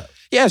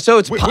 Yeah, so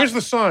it's... Where's the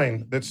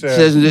sign that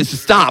says...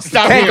 Stop.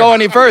 Can't go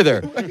any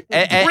further.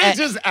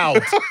 Bridges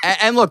out.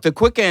 And look, the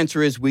quick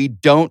answer is we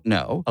don't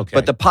know. Okay.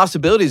 But the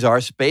possibilities are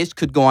space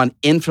could go on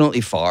infinitely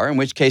far, in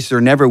which case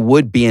there never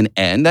would be an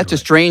end. That's a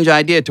strange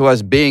idea to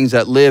us beings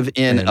that live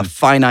in a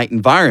finite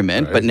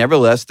environment, but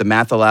nevertheless, the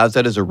math allows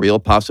that as a real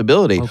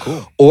possibility. Oh,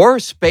 cool. Or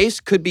space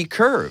could be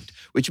curved,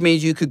 which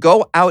means you could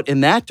go out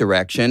in that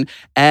direction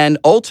and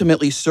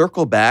ultimately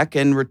circle back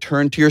and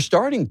return to your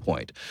starting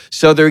point.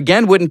 So there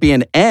again wouldn't be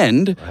an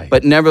end,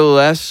 but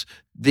nevertheless,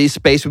 the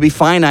space would be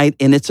finite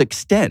in its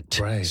extent.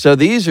 Right. So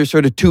these are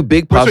sort of two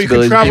big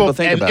possibilities that people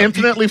think about.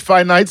 Infinitely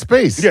finite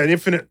space. Yeah,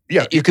 infinite.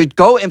 Yeah, you could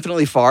go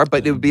infinitely far,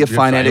 but it would be a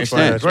finite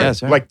extent. Right.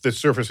 Yes, right. Like the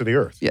surface of the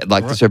Earth. Yeah,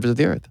 like the surface of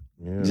the Earth.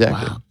 Yeah.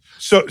 Exactly. Wow.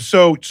 So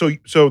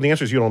the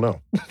answer is you don't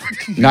know.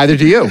 Neither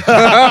do you. You didn't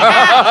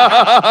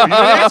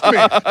ask me.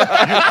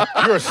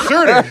 You're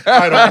asserting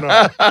I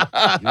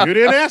don't know. You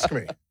didn't ask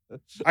me.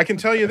 I can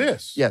tell you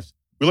this. Yes.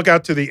 We look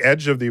out to the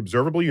edge of the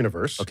observable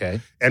universe.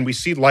 Okay. And we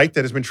see light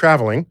that has been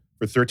traveling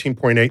for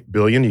 13.8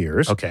 billion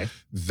years. Okay.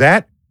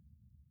 That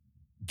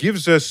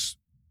gives us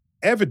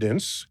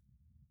evidence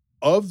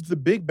of the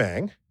Big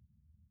Bang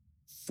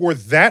for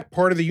that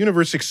part of the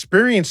universe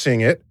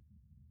experiencing it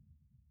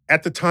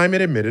at the time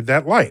it emitted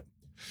that light.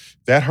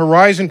 That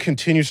horizon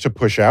continues to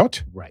push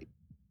out. Right.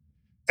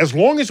 As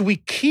long as we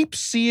keep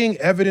seeing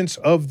evidence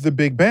of the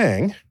Big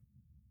Bang,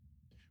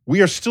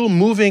 we are still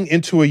moving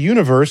into a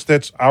universe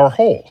that's our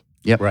whole.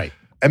 Yep. Right.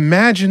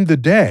 Imagine the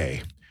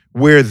day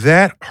where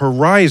that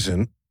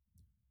horizon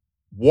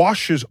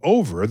washes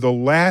over the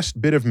last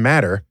bit of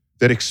matter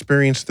that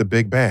experienced the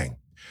Big Bang.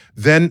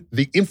 Then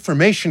the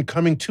information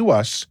coming to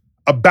us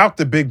about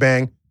the Big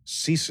Bang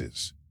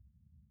ceases.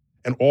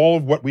 And all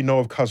of what we know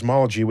of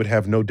cosmology would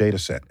have no data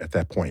set at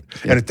that point.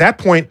 Yep. And at that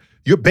point,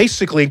 you're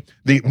basically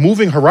the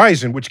moving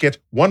horizon, which gets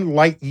 1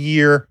 light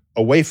year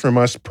away from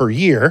us per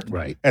year.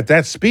 Right. At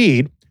that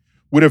speed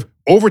would have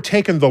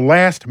overtaken the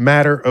last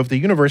matter of the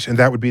universe, and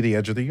that would be the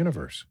edge of the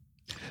universe.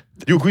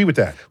 Do you agree with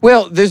that?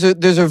 Well, there's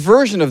a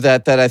version of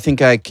that I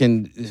think I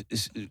can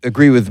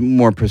agree with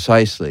more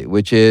precisely,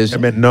 which is I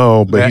meant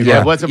no, but he's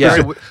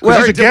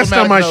a guest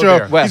on my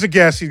show. He's a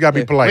guest. He's got to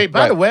be polite. Wait,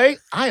 by the way,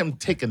 I am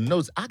taking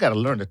notes. I got to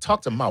learn to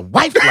talk to my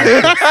wife like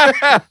this.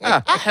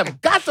 I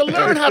have got to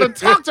learn how to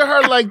talk to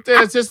her like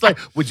this. It's like,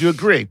 would you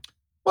agree?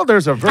 Well,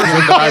 there's a version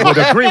that I would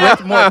agree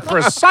with more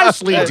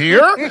precisely, dear.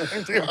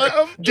 Everything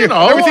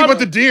but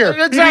the deer.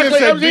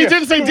 Exactly. He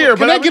didn't say deer.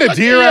 Can I get a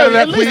deer out of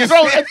that, please?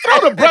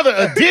 Throw the brother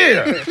a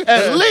deer,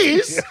 at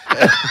least.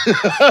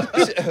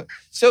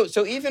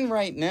 So even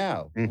right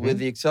now, with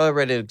the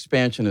accelerated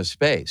expansion of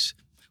space,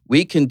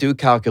 we can do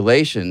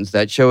calculations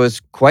that show us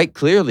quite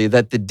clearly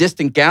that the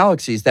distant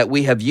galaxies that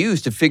we have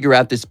used to figure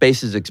out that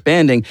space is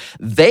expanding,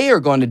 they are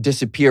going to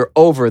disappear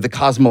over the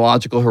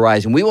cosmological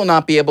horizon. We will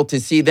not be able to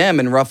see them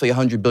in roughly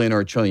 100 billion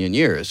or a trillion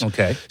years.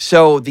 Okay.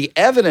 So the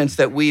evidence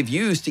that we've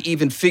used to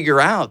even figure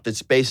out that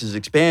space is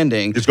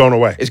expanding It's going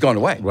away. is going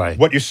away. Right.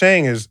 What you're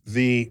saying is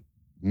the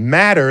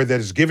matter that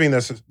is giving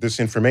us this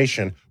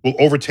information will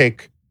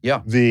overtake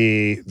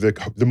the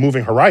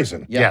moving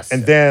horizon. Yes.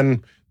 And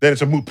then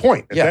it's a moot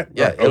point. Yeah.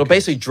 It'll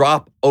basically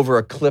drop over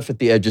a cliff at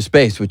the edge of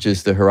space, which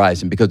is the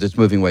horizon, because it's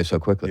moving away so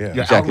quickly. Yeah.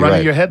 You're Exactly outrunning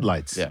right. your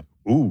headlights. Yeah.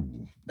 Ooh.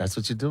 That's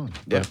what you're doing.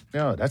 Yeah.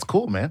 Yeah, that's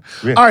cool, man.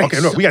 Yeah. All right.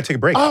 Okay, no, we got to take a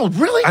break. Oh,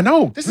 really? I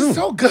know. This is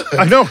so good.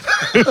 I know.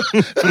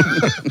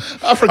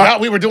 I forgot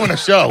we were doing a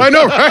show. I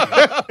know,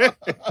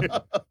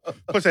 right?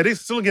 Plus, I did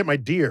still get my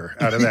deer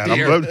out of that.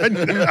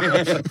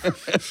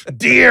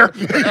 Deer.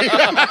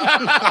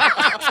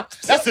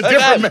 That's a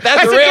different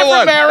That's a real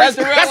one. marriage.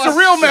 That's a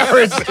real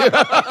marriage.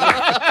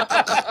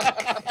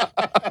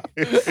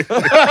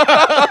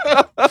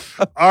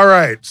 All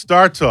right.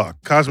 Star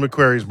Talk. Cosmic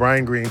Queries.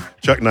 Brian Greene.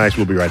 Chuck Nice.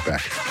 We'll be right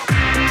back.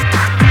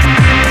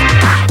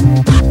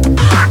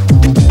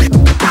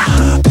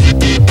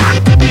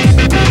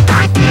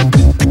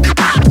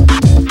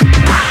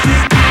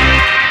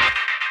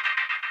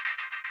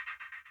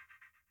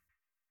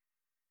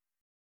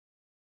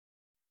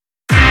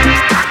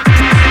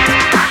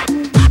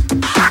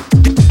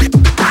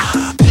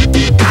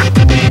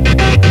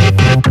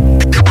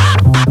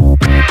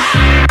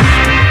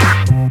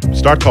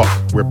 Star Talk.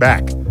 We're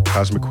back.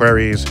 Cosmic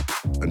Queries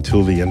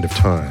until the end of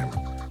time.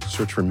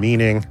 Search for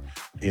meaning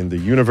in the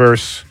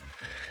universe.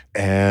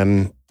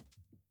 And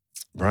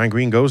Brian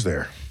Greene goes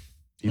there.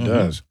 He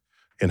does.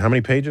 In how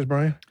many pages,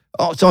 Brian?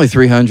 Oh, it's only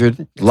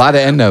 300. A lot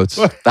of endnotes.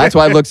 That's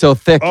why it looks so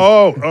thick.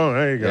 Oh,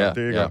 there you go. Yeah,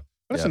 there you yeah, go.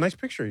 That's a nice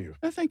picture of you.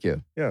 Oh, thank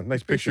you. Yeah,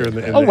 nice picture. In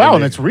the, in Oh, the- wow, in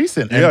and the- it's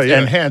recent Yeah, yeah.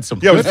 and handsome.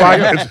 Yeah, it was Good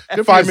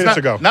 5 for you. minutes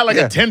ago. Not like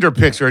a Tinder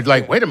picture. It's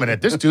like, wait a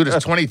minute, this dude is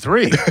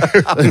 23.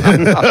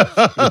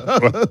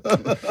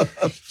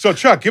 So,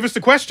 Chuck, give us the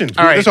questions.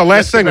 All right. This is our last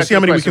let's thing. get Let's see how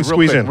back many to we the can question.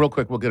 squeeze in. Real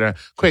quick, we'll get a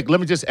quick. Let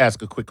me just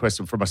ask a quick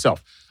question for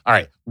myself. All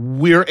right.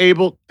 We're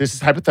able, this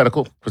is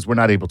hypothetical because we're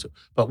not able to,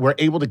 but we're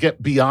able to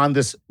get beyond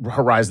this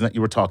horizon that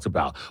you were talked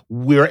about.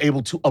 We're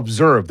able to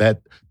observe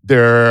that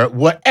there,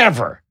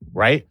 whatever,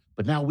 right?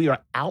 But now we are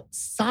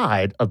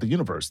outside of the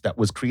universe that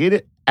was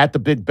created at the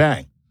Big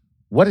Bang.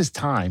 What is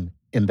time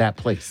in that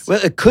place? Well,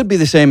 it could be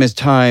the same as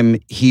time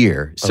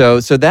here. So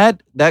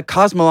that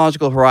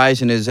cosmological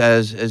horizon is,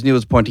 as Neil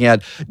was pointing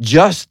out,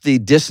 just the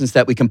distance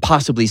that we can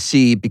possibly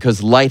see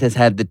because light has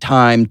had the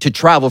time to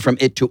travel from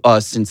it to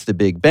us since the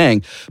Big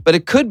Bang. But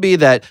it could be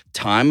that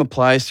time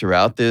applies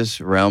throughout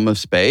this realm of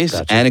space,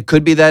 and it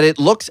could be that it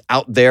looks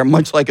out there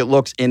much like it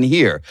looks in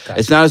here.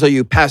 It's not as though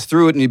you pass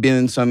through it and you've been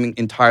in some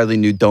entirely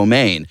new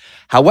domain.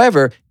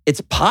 However, it's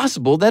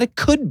possible that it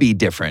could be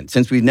different.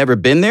 Since we've never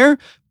been there,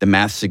 the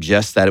math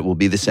suggests that it will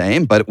be the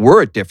same. But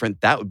were it different,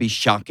 that would be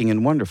shocking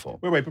and wonderful.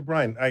 Wait, but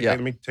Brian,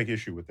 let me take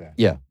issue with that.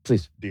 Yeah,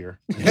 please. Dear.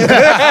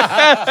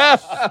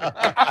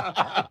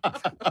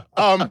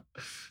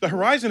 The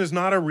horizon is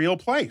not a real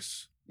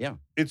place. Yeah.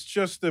 It's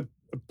just the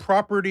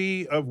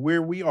property of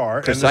where we are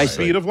and the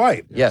Precisely. speed of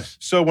light. Yes.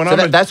 So when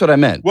That's what I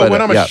meant. Well, but,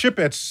 when I'm yeah. a ship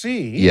at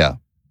sea, Yeah.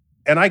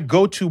 and I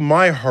go to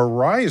my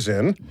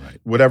horizon,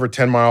 whatever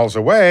 10 miles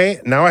away,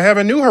 now I have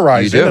a new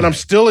horizon, do. and I'm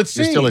still at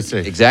sea. You're still at sea.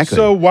 Exactly.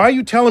 So why are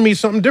you telling me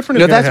something different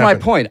is No, gonna that's my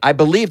happen? point. I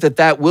believe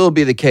that will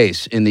be the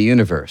case in the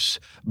universe.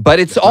 But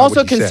it's Not what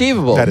also he said.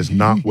 conceivable. That is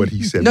not what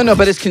he said. No,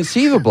 but it's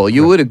conceivable.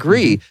 You would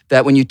agree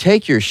that when you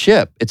take your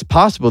ship, it's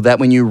possible that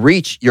when you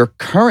reach your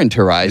current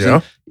horizon,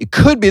 Yeah. it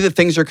could be that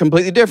things are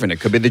completely different. It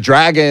could be the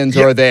dragons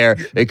are there.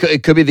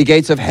 It could be the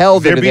gates of hell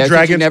that There'd are be there since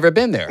dragons, you've never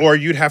been there. Or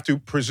you'd have to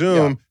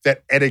presume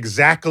that at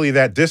exactly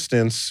that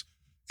distance,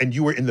 and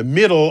you were in the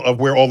middle of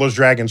where all those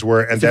dragons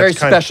were, and It's a that's very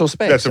kind special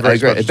space. That's a very I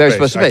agree. special It's very space.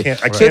 special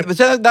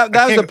space. That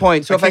was the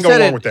point. So if I can't go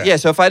said along it, with that. yeah.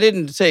 So if I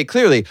didn't say it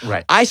clearly,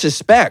 Right. I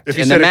suspect, If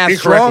you and said the it math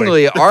incorrectly.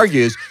 strongly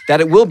argues that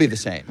it will be the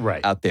same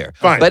Right. out there.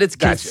 Fine. But it's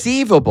Gotcha.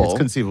 conceivable. It's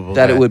conceivable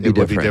that it would be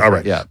different. All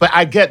right. Yeah. But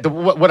I get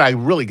what I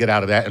really get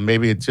out of that, and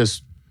maybe it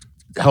just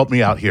helped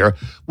me out here.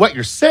 What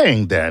you're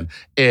saying then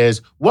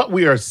is what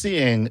we are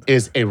seeing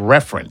is a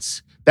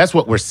reference That's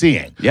what we're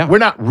seeing. Yeah. We're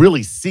not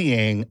really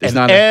seeing It's an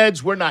not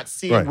edge. We're not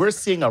seeing. Right. We're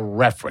seeing a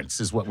reference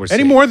is what we're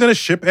seeing. Any more than a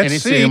ship at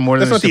sea. More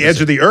than That's a not the ship at edge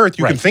sea. of the earth.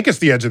 You Right. can think it's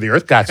the edge of the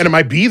earth. Gotcha. And it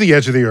might be the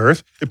edge of the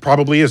earth. It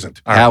probably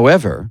isn't.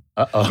 However,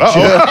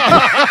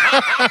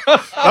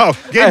 Oh,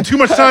 getting too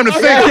much time to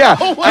think.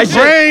 I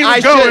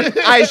brain's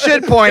going.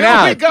 should point Here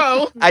we out.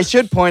 go. I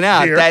should point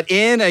out Here. that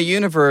in a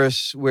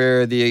universe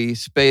where the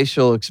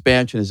spatial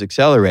expansion is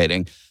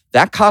accelerating,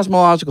 that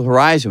cosmological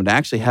horizon would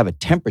actually have a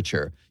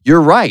temperature.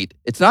 You're right.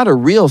 It's not a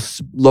real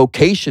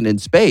location in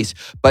space,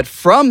 but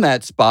from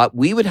that spot,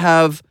 we would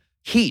have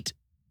heat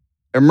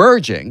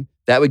emerging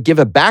that would give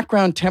a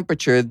background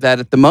temperature that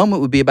at the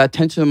moment would be about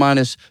 10 to the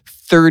minus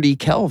 30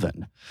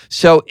 Kelvin.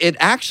 So it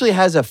actually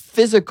has a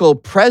physical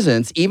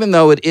presence, even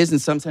though it is in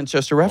some sense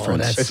just a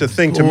reference. It's a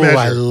thing to measure.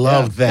 I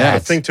love that. A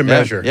thing to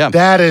measure. Yeah.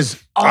 That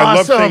is awesome. I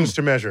love things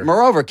to measure.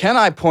 Moreover, can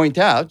I point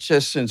out,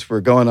 just since we're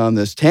going on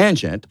this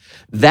tangent,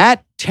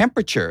 that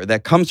temperature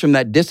that comes from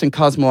that distant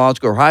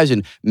cosmological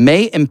horizon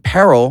may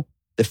imperil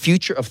the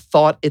future of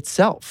thought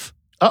itself.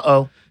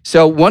 Uh-oh.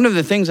 So one of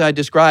the things I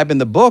describe in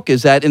the book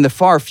is that in the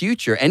far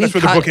future, That's where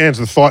the book ends.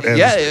 The thought ends.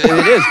 Yeah, it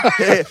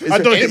is. I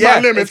don't hit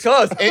my limits. It's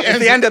close. It's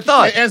the end of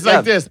thought. It ends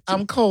like this.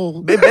 I'm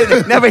cold.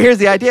 Never here's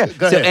the idea.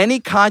 Go So ahead. any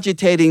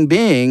cogitating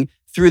being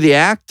through the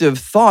act of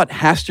thought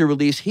has to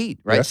release heat,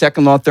 right? Yeah.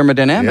 Second law of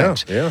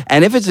thermodynamics. Yeah.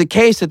 And if it's the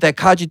case that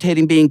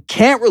cogitating being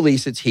can't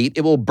release its heat,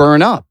 it will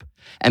burn up.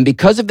 And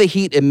because of the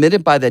heat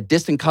emitted by that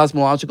distant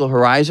cosmological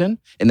horizon,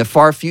 in the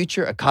far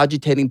future, a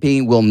cogitating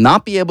being will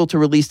not be able to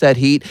release that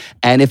heat.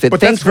 And if it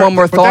thinks one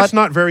more But thought, that's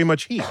not very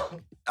much heat.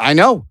 I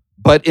know.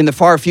 But in the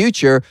far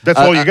future, That's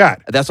all you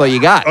got. That's all you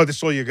got. Oh,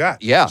 that's all you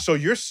got. Yeah. So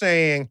you're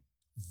saying,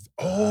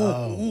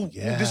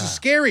 yeah. this is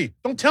scary.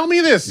 Don't tell me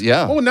this.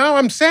 Yeah. Oh, now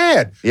I'm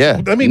sad.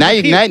 Yeah. Let me now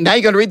repeat. you're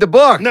going to read the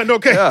book. No,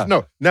 okay. Yeah.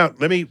 No. Now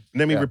let me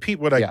Yeah. repeat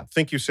what I Yeah.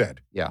 think you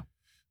said. Yeah.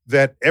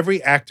 That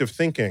every act of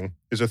thinking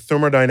is a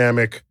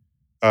thermodynamic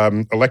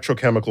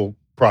electrochemical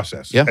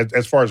process. Yeah.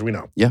 As far as we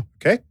know. Yeah.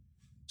 Okay.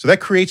 So that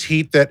creates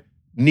heat that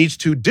needs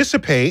to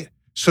dissipate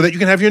so that you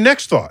can have your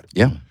next thought.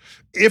 Yeah.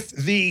 If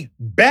the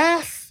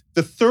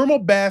thermal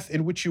bath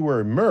in which you were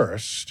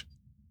immersed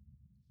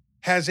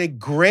has a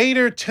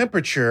greater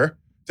temperature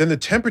than the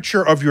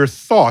temperature of your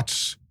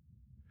thoughts,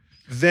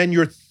 then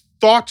your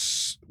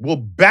thoughts will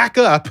back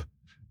up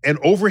and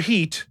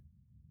overheat,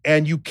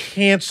 and you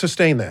can't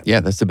sustain that. Yeah,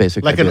 that's the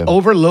basic Like idea. an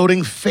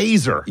overloading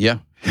phaser. Yeah.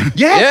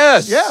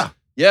 Yes. Yeah.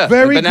 Yeah.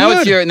 Very but now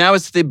good.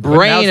 it's the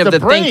brain it's of the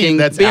brain thinking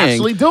that's being.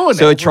 actually doing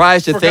So it. it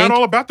tries to Forgot think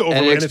all about the and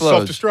overload, it and it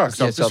explodes. self-destructs.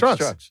 Yeah, it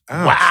self-destructs.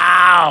 Ouch.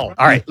 Wow.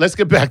 All right, let's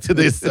get back to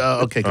this.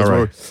 Okay, because All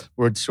right.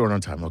 we're short on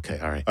time. Okay,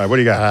 all right. All right, what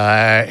do you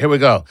got? Here we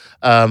go.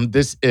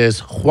 This is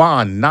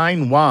Juan,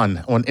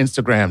 9Juan on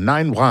Instagram.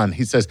 9Juan.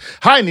 He says,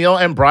 "Hi, Neil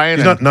and Brian."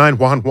 He's and- not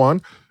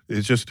 911.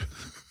 It's just,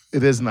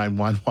 It is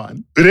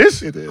 911. it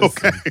is? It is.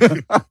 Okay.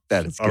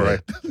 That is All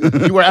good.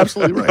 right. You were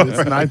absolutely right. It's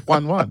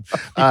 911.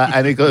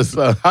 And he goes,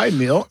 "Hi,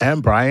 Neil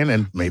and Brian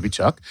and maybe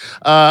Chuck.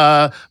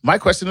 My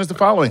question is the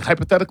following.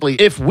 Hypothetically,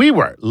 if we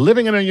were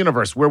living in a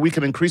universe where we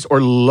can increase or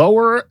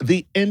lower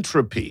the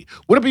entropy,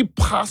 would it be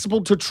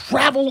possible to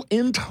travel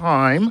in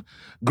time?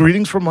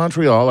 Greetings from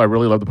Montreal. I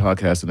really love the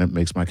podcast and it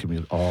makes my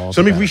commute all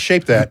So let me better."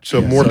 reshape that so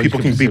Yeah, more so you people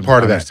can can be see-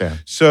 part of that.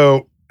 understand.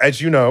 So, as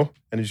you know,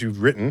 and as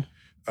you've written,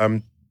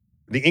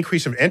 the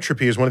increase of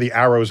entropy is one of the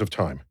arrows of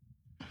time.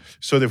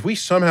 So, if we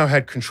somehow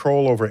had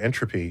control over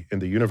entropy in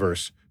the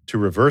universe to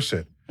reverse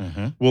it,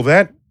 will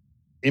that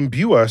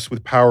imbue us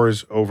with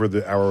powers over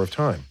the hour of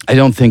time? I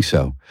don't think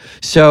so.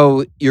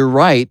 So you're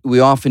right. We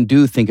often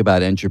do think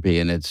about entropy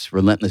and its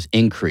relentless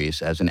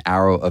increase as an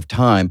arrow of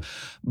time.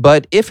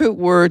 But if it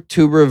were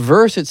to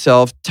reverse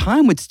itself,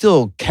 time would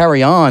still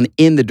carry on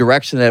in the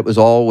direction that it was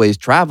always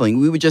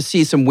traveling. We would just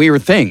see some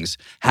weird things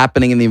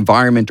happening in the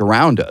environment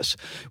around us.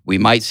 We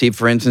might see,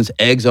 for instance,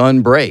 eggs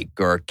unbreak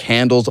or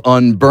candles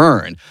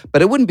unburn,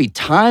 but it wouldn't be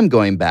time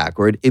going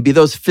backward. It'd be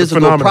those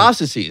physical phenomenon.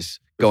 processes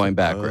going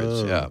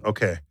backwards. Yeah.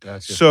 Okay.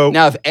 Gotcha. So,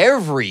 Now, if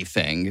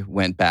everything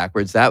went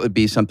backwards, that would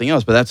be something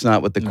else. But that's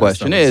not what the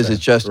question not what is. I'm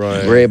It's just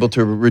Right. we're able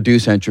to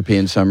reduce entropy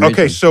in some regions.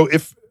 okay, so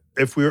if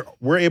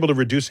we're able to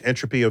reduce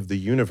entropy of the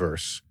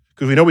universe,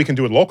 because we know we can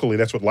do it locally,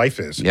 that's what life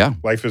is. Yeah.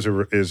 Life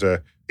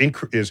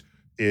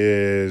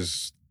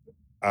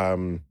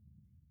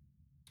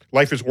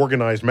life is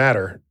organized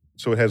matter,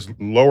 so it has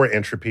lower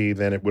entropy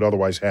than it would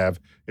otherwise have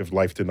if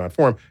life did not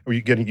form. Or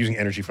you getting using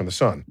energy from the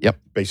sun, Yep.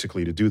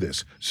 basically to do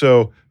this.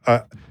 So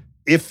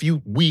if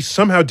we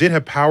somehow did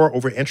have power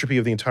over entropy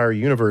of the entire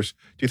universe,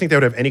 do you think that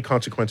would have any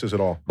consequences at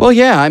all? Well,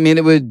 yeah. I mean,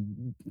 it would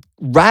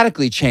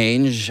radically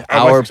change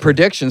I like our this.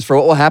 predictions for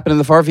what will happen in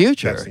the far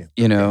future. That's it.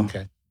 You know?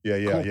 Okay. Yeah.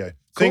 Cool.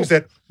 Things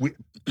that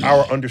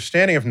our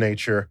understanding of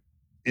nature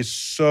is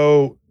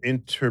so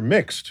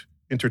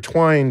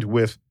intertwined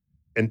with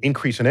an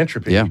increase in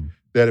entropy Yeah.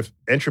 that if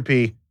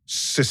entropy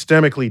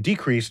systemically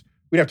decreased,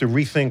 we'd have to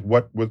rethink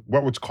what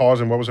was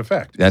cause and what was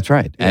effect. That's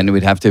right. And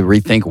we'd have to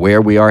rethink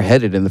where we are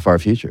headed in the far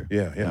future.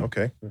 Yeah,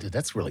 okay. Dude,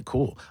 that's really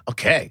cool.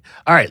 Okay.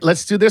 All right,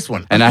 let's do this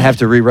one. And I have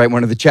to rewrite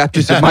one of the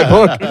chapters of my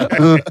book.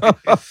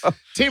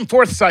 Team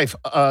Forsyth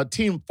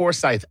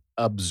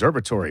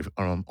Observatory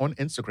on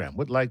Instagram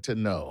would like to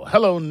know,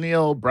 hello,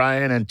 Neil,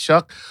 Brian, and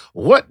Chuck.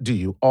 What do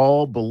you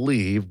all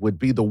believe would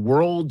be the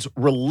world's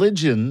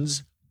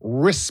religion's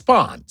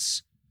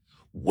response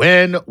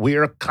when we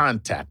are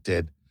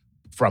contacted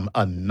from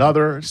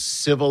another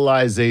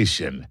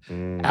civilization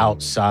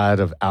outside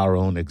of our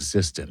own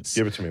existence?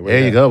 Give it to me.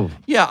 There you go.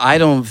 Yeah, I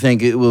don't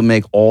think it will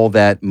make all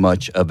that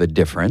much of a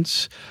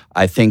difference.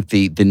 I think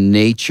the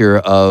nature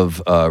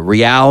of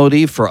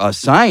reality for us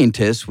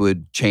scientists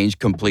would change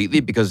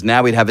completely, because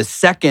now we'd have a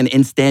second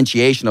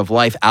instantiation of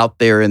life out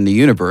there in the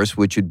universe,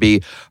 which would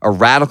be a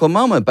radical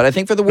moment. But I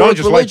think for the world's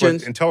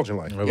religions, intelligent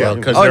life. Well,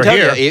 because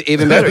they're here.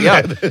 Even better,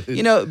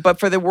 yeah. But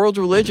for the world's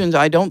religions,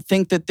 I don't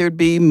think that there'd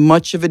be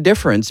much of a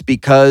difference,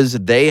 because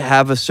they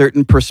have a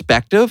certain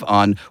perspective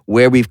on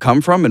where we've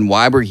come from and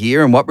why we're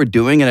here and what we're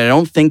doing. And I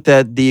don't think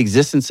that the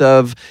existence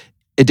of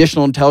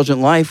additional intelligent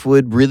life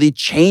would really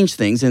change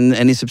things in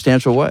any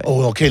substantial way.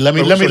 Oh, okay. Let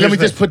me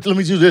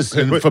do this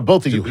for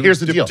both of you. Here's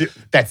the deal.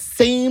 That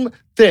same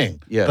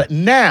thing. Yeah. But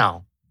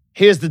now,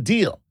 here's the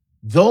deal.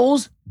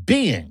 Those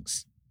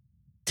beings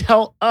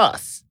tell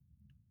us,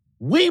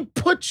 we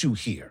put you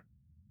here.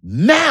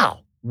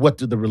 Now, what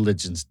do the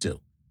religions do?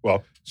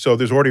 Well, so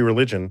there's already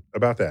religion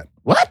about that.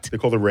 What? They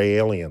call the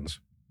Ray-aliens.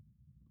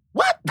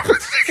 What?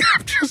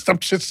 I'm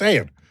just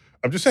saying.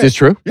 Is this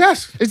true?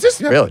 Yes. Is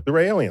this really the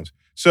Ray-aliens?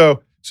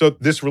 So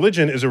this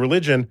religion is a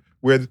religion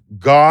where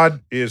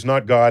God is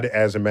not God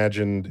as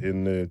imagined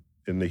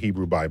in the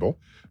Hebrew Bible,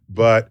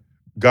 but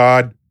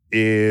God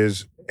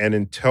is an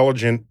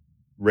intelligent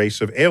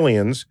race of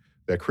aliens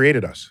that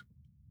created us.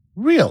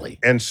 Really?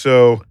 And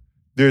so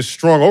there's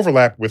strong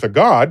overlap with a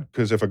God,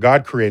 because if a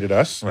God created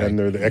us, Right. and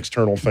they're the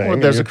external thing. Well,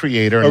 there's a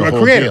creator. And a the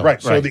whole creator, deal.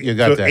 right. So, you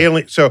got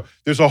that. So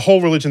there's a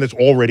whole religion that's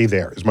already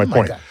there, is my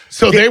point. God.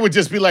 So they would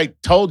just be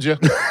like, told you.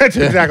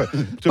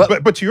 Exactly. So,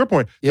 but to your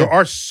point, Yeah. there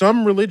are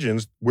some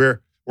religions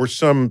or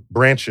some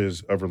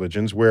branches of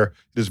religions where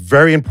it is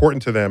very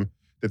important to them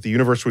that the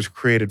universe was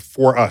created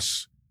for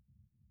us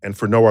and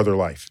for no other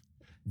life.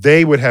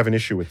 They would have an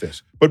issue with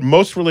this. But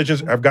most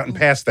religions have gotten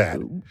past that.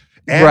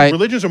 And Right.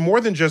 religions are more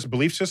than just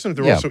belief systems.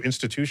 They're Yeah. also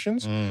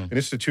institutions. And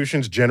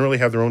institutions generally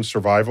have their own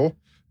survival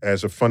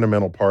as a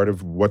fundamental part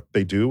of what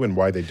they do and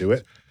why they do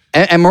it.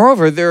 And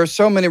moreover, there are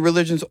so many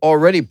religions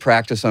already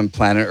practiced on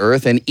planet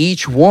Earth, and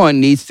each one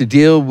needs to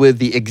deal with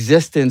the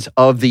existence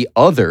of the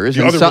others.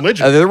 The and other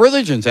religions. Other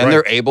religions. And Right.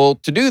 they're able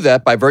to do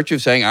that by virtue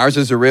of saying ours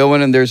is a real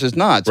one and theirs is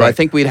not. So I Right.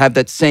 think we'd have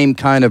that same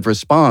kind of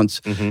response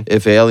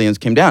if aliens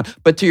came down.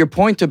 But to your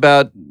point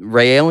about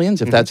Ray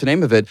aliens, if that's the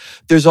name of it,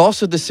 there's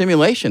also the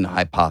simulation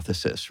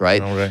hypothesis,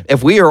 right? Oh, right.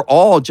 If we are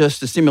all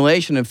just a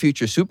simulation of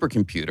future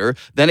supercomputer,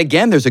 then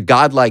again, there's a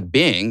godlike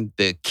being,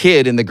 the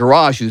kid in the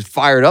garage who's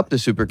fired up the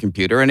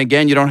supercomputer. And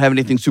again, you don't have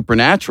anything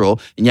supernatural,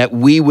 and yet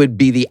we would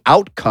be the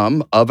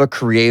outcome of a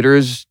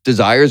creator's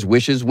desires,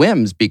 wishes,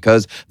 whims,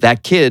 because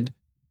that kid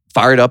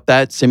fired up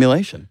that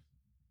simulation.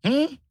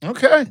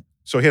 Okay.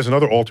 So he has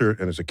another altar,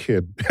 and as a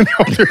kid, and the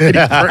altar he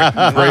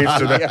prays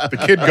to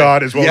the kid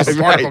God as well as the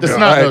particle The God.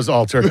 snot-nosed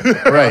altar.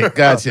 Right,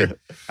 gotcha.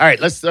 All right,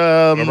 let's see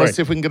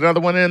if we can get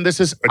another one in. This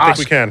is I think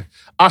we can.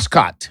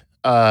 Oscott.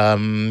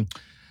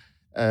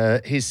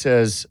 He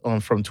says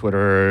from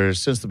Twitter,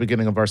 since the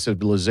beginning of our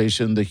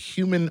civilization, the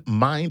human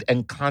mind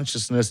and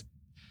consciousness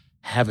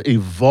have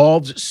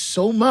evolved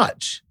so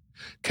much.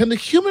 Can the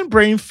human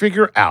brain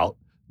figure out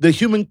the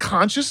human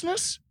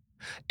consciousness?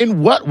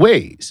 In what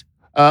ways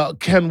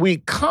can we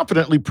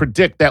confidently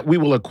predict that we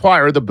will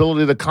acquire the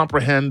ability to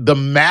comprehend the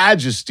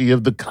majesty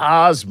of the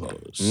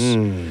cosmos?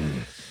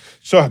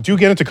 So do you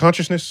get into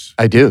consciousness?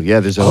 I do. Yeah,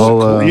 there's a whole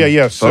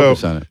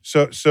focus on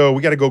it. So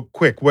we got to go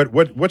quick.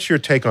 What's your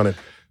take on it?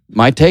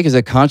 My take is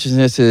that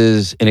consciousness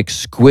is an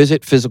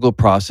exquisite physical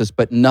process,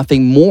 but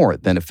nothing more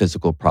than a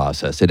physical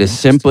process. It is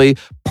simply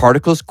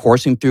particles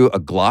coursing through a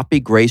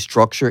gloppy gray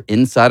structure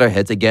inside our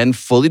heads, again,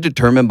 fully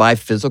determined by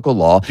physical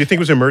law. Do you think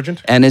it was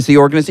emergent? And as the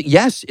organization,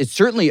 yes, it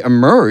certainly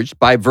emerged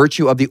by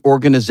virtue of the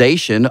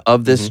organization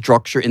of this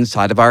structure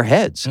inside of our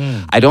heads.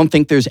 I don't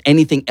think there's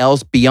anything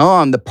else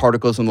beyond the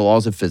particles and the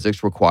laws of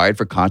physics required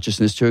for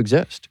consciousness to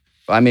exist.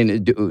 I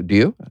mean, do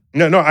you?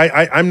 No,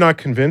 I'm not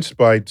convinced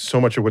by so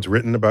much of what's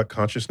written about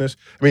consciousness.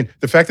 I mean,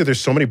 the fact that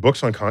there's so many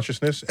books on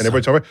consciousness and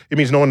everybody's talking about it, it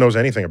means no one knows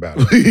anything about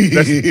it.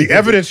 That's the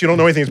evidence you don't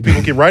know anything is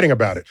people keep writing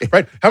about it,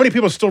 right? How many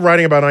people are still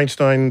writing about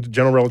Einstein's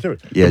general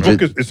relativity? Yeah, the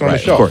book it's on the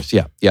shelf. Of course,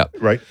 yeah.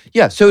 Right?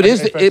 Yeah, so it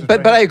is, Fascinating.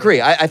 but I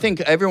agree. I think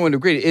everyone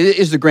agreed. It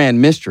is the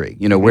grand mystery.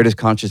 You know, where does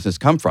consciousness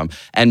come from?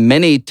 And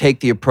many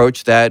take the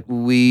approach that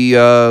we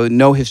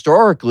know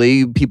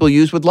historically people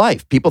use with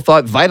life. People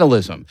thought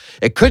vitalism.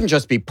 It couldn't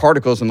just be particles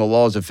particles and the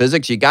laws of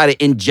physics. You got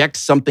to inject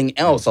something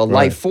else, a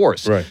life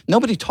force. Right.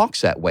 Nobody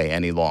talks that way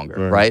any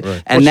longer, right?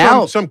 Well, And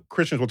now some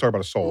Christians will talk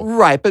about a soul.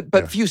 Right,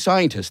 but few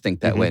scientists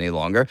think that way any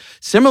longer.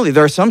 Similarly,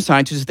 there are some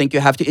scientists who think you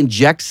have to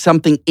inject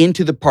something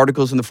into the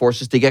particles and the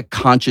forces to get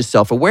conscious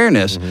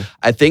self-awareness.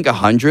 I think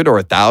 100 or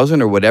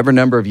 1,000 or whatever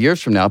number of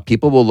years from now,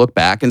 people will look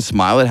back and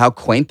smile at how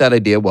quaint that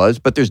idea was,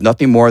 but there's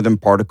nothing more than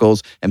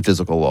particles and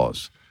physical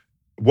laws.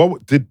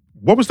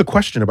 What was the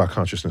question about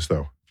consciousness,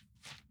 though?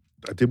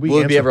 Did we Will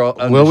we be answer? able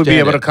to Will we be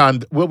able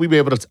understand to will we be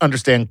able to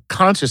understand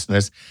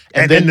consciousness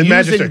and And then the using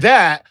majesty.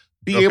 that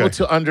be Okay. able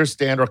to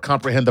understand or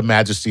comprehend the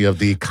majesty of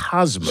the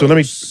cosmos? So let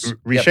me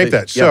reshape please.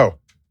 that. So,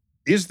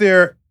 is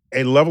there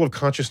a level of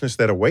consciousness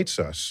that awaits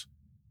us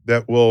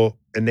that will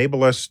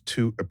enable us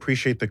to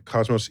appreciate the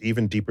cosmos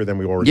even deeper than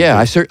we already do?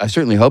 I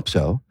certainly hope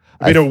so.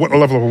 I mean, what a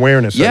level of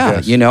awareness, I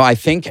Yeah, guess. I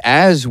think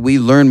as we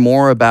learn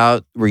more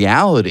about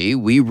reality,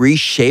 we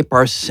reshape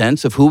our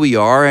sense of who we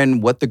are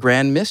and what the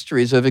grand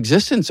mysteries of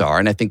existence are.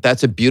 And I think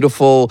that's a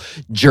beautiful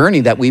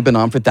journey that we've been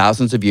on for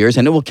thousands of years,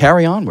 and it will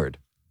carry onward.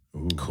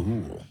 Ooh,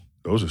 cool.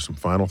 Those are some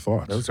final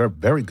thoughts. Those are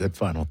very good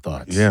final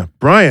thoughts. Yeah.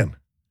 Brian,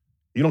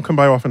 you don't come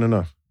by often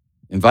enough.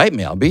 Invite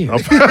me, I'll be here.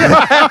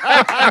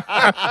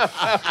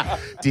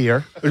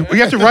 Dear. We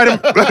have to write him,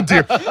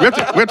 dear. We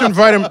have to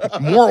invite him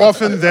more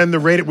often than the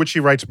rate at which he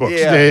writes books.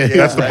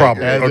 That's the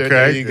problem. Okay.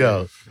 There you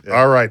go.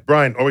 All right,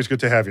 Brian. Always good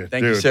to have you.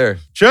 Thank you, dude. sir.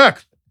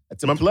 Chuck.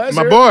 It's a pleasure.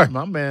 My boy.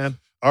 My man.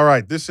 All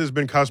right. This has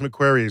been Cosmic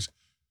Queries.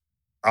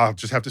 I'll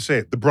just have to say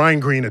it, the Brian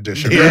Greene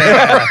edition.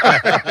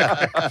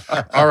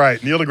 All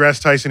right. Neil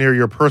deGrasse Tyson here,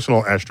 your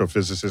personal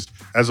astrophysicist,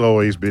 as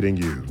always, bidding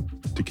you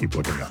to keep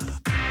looking up.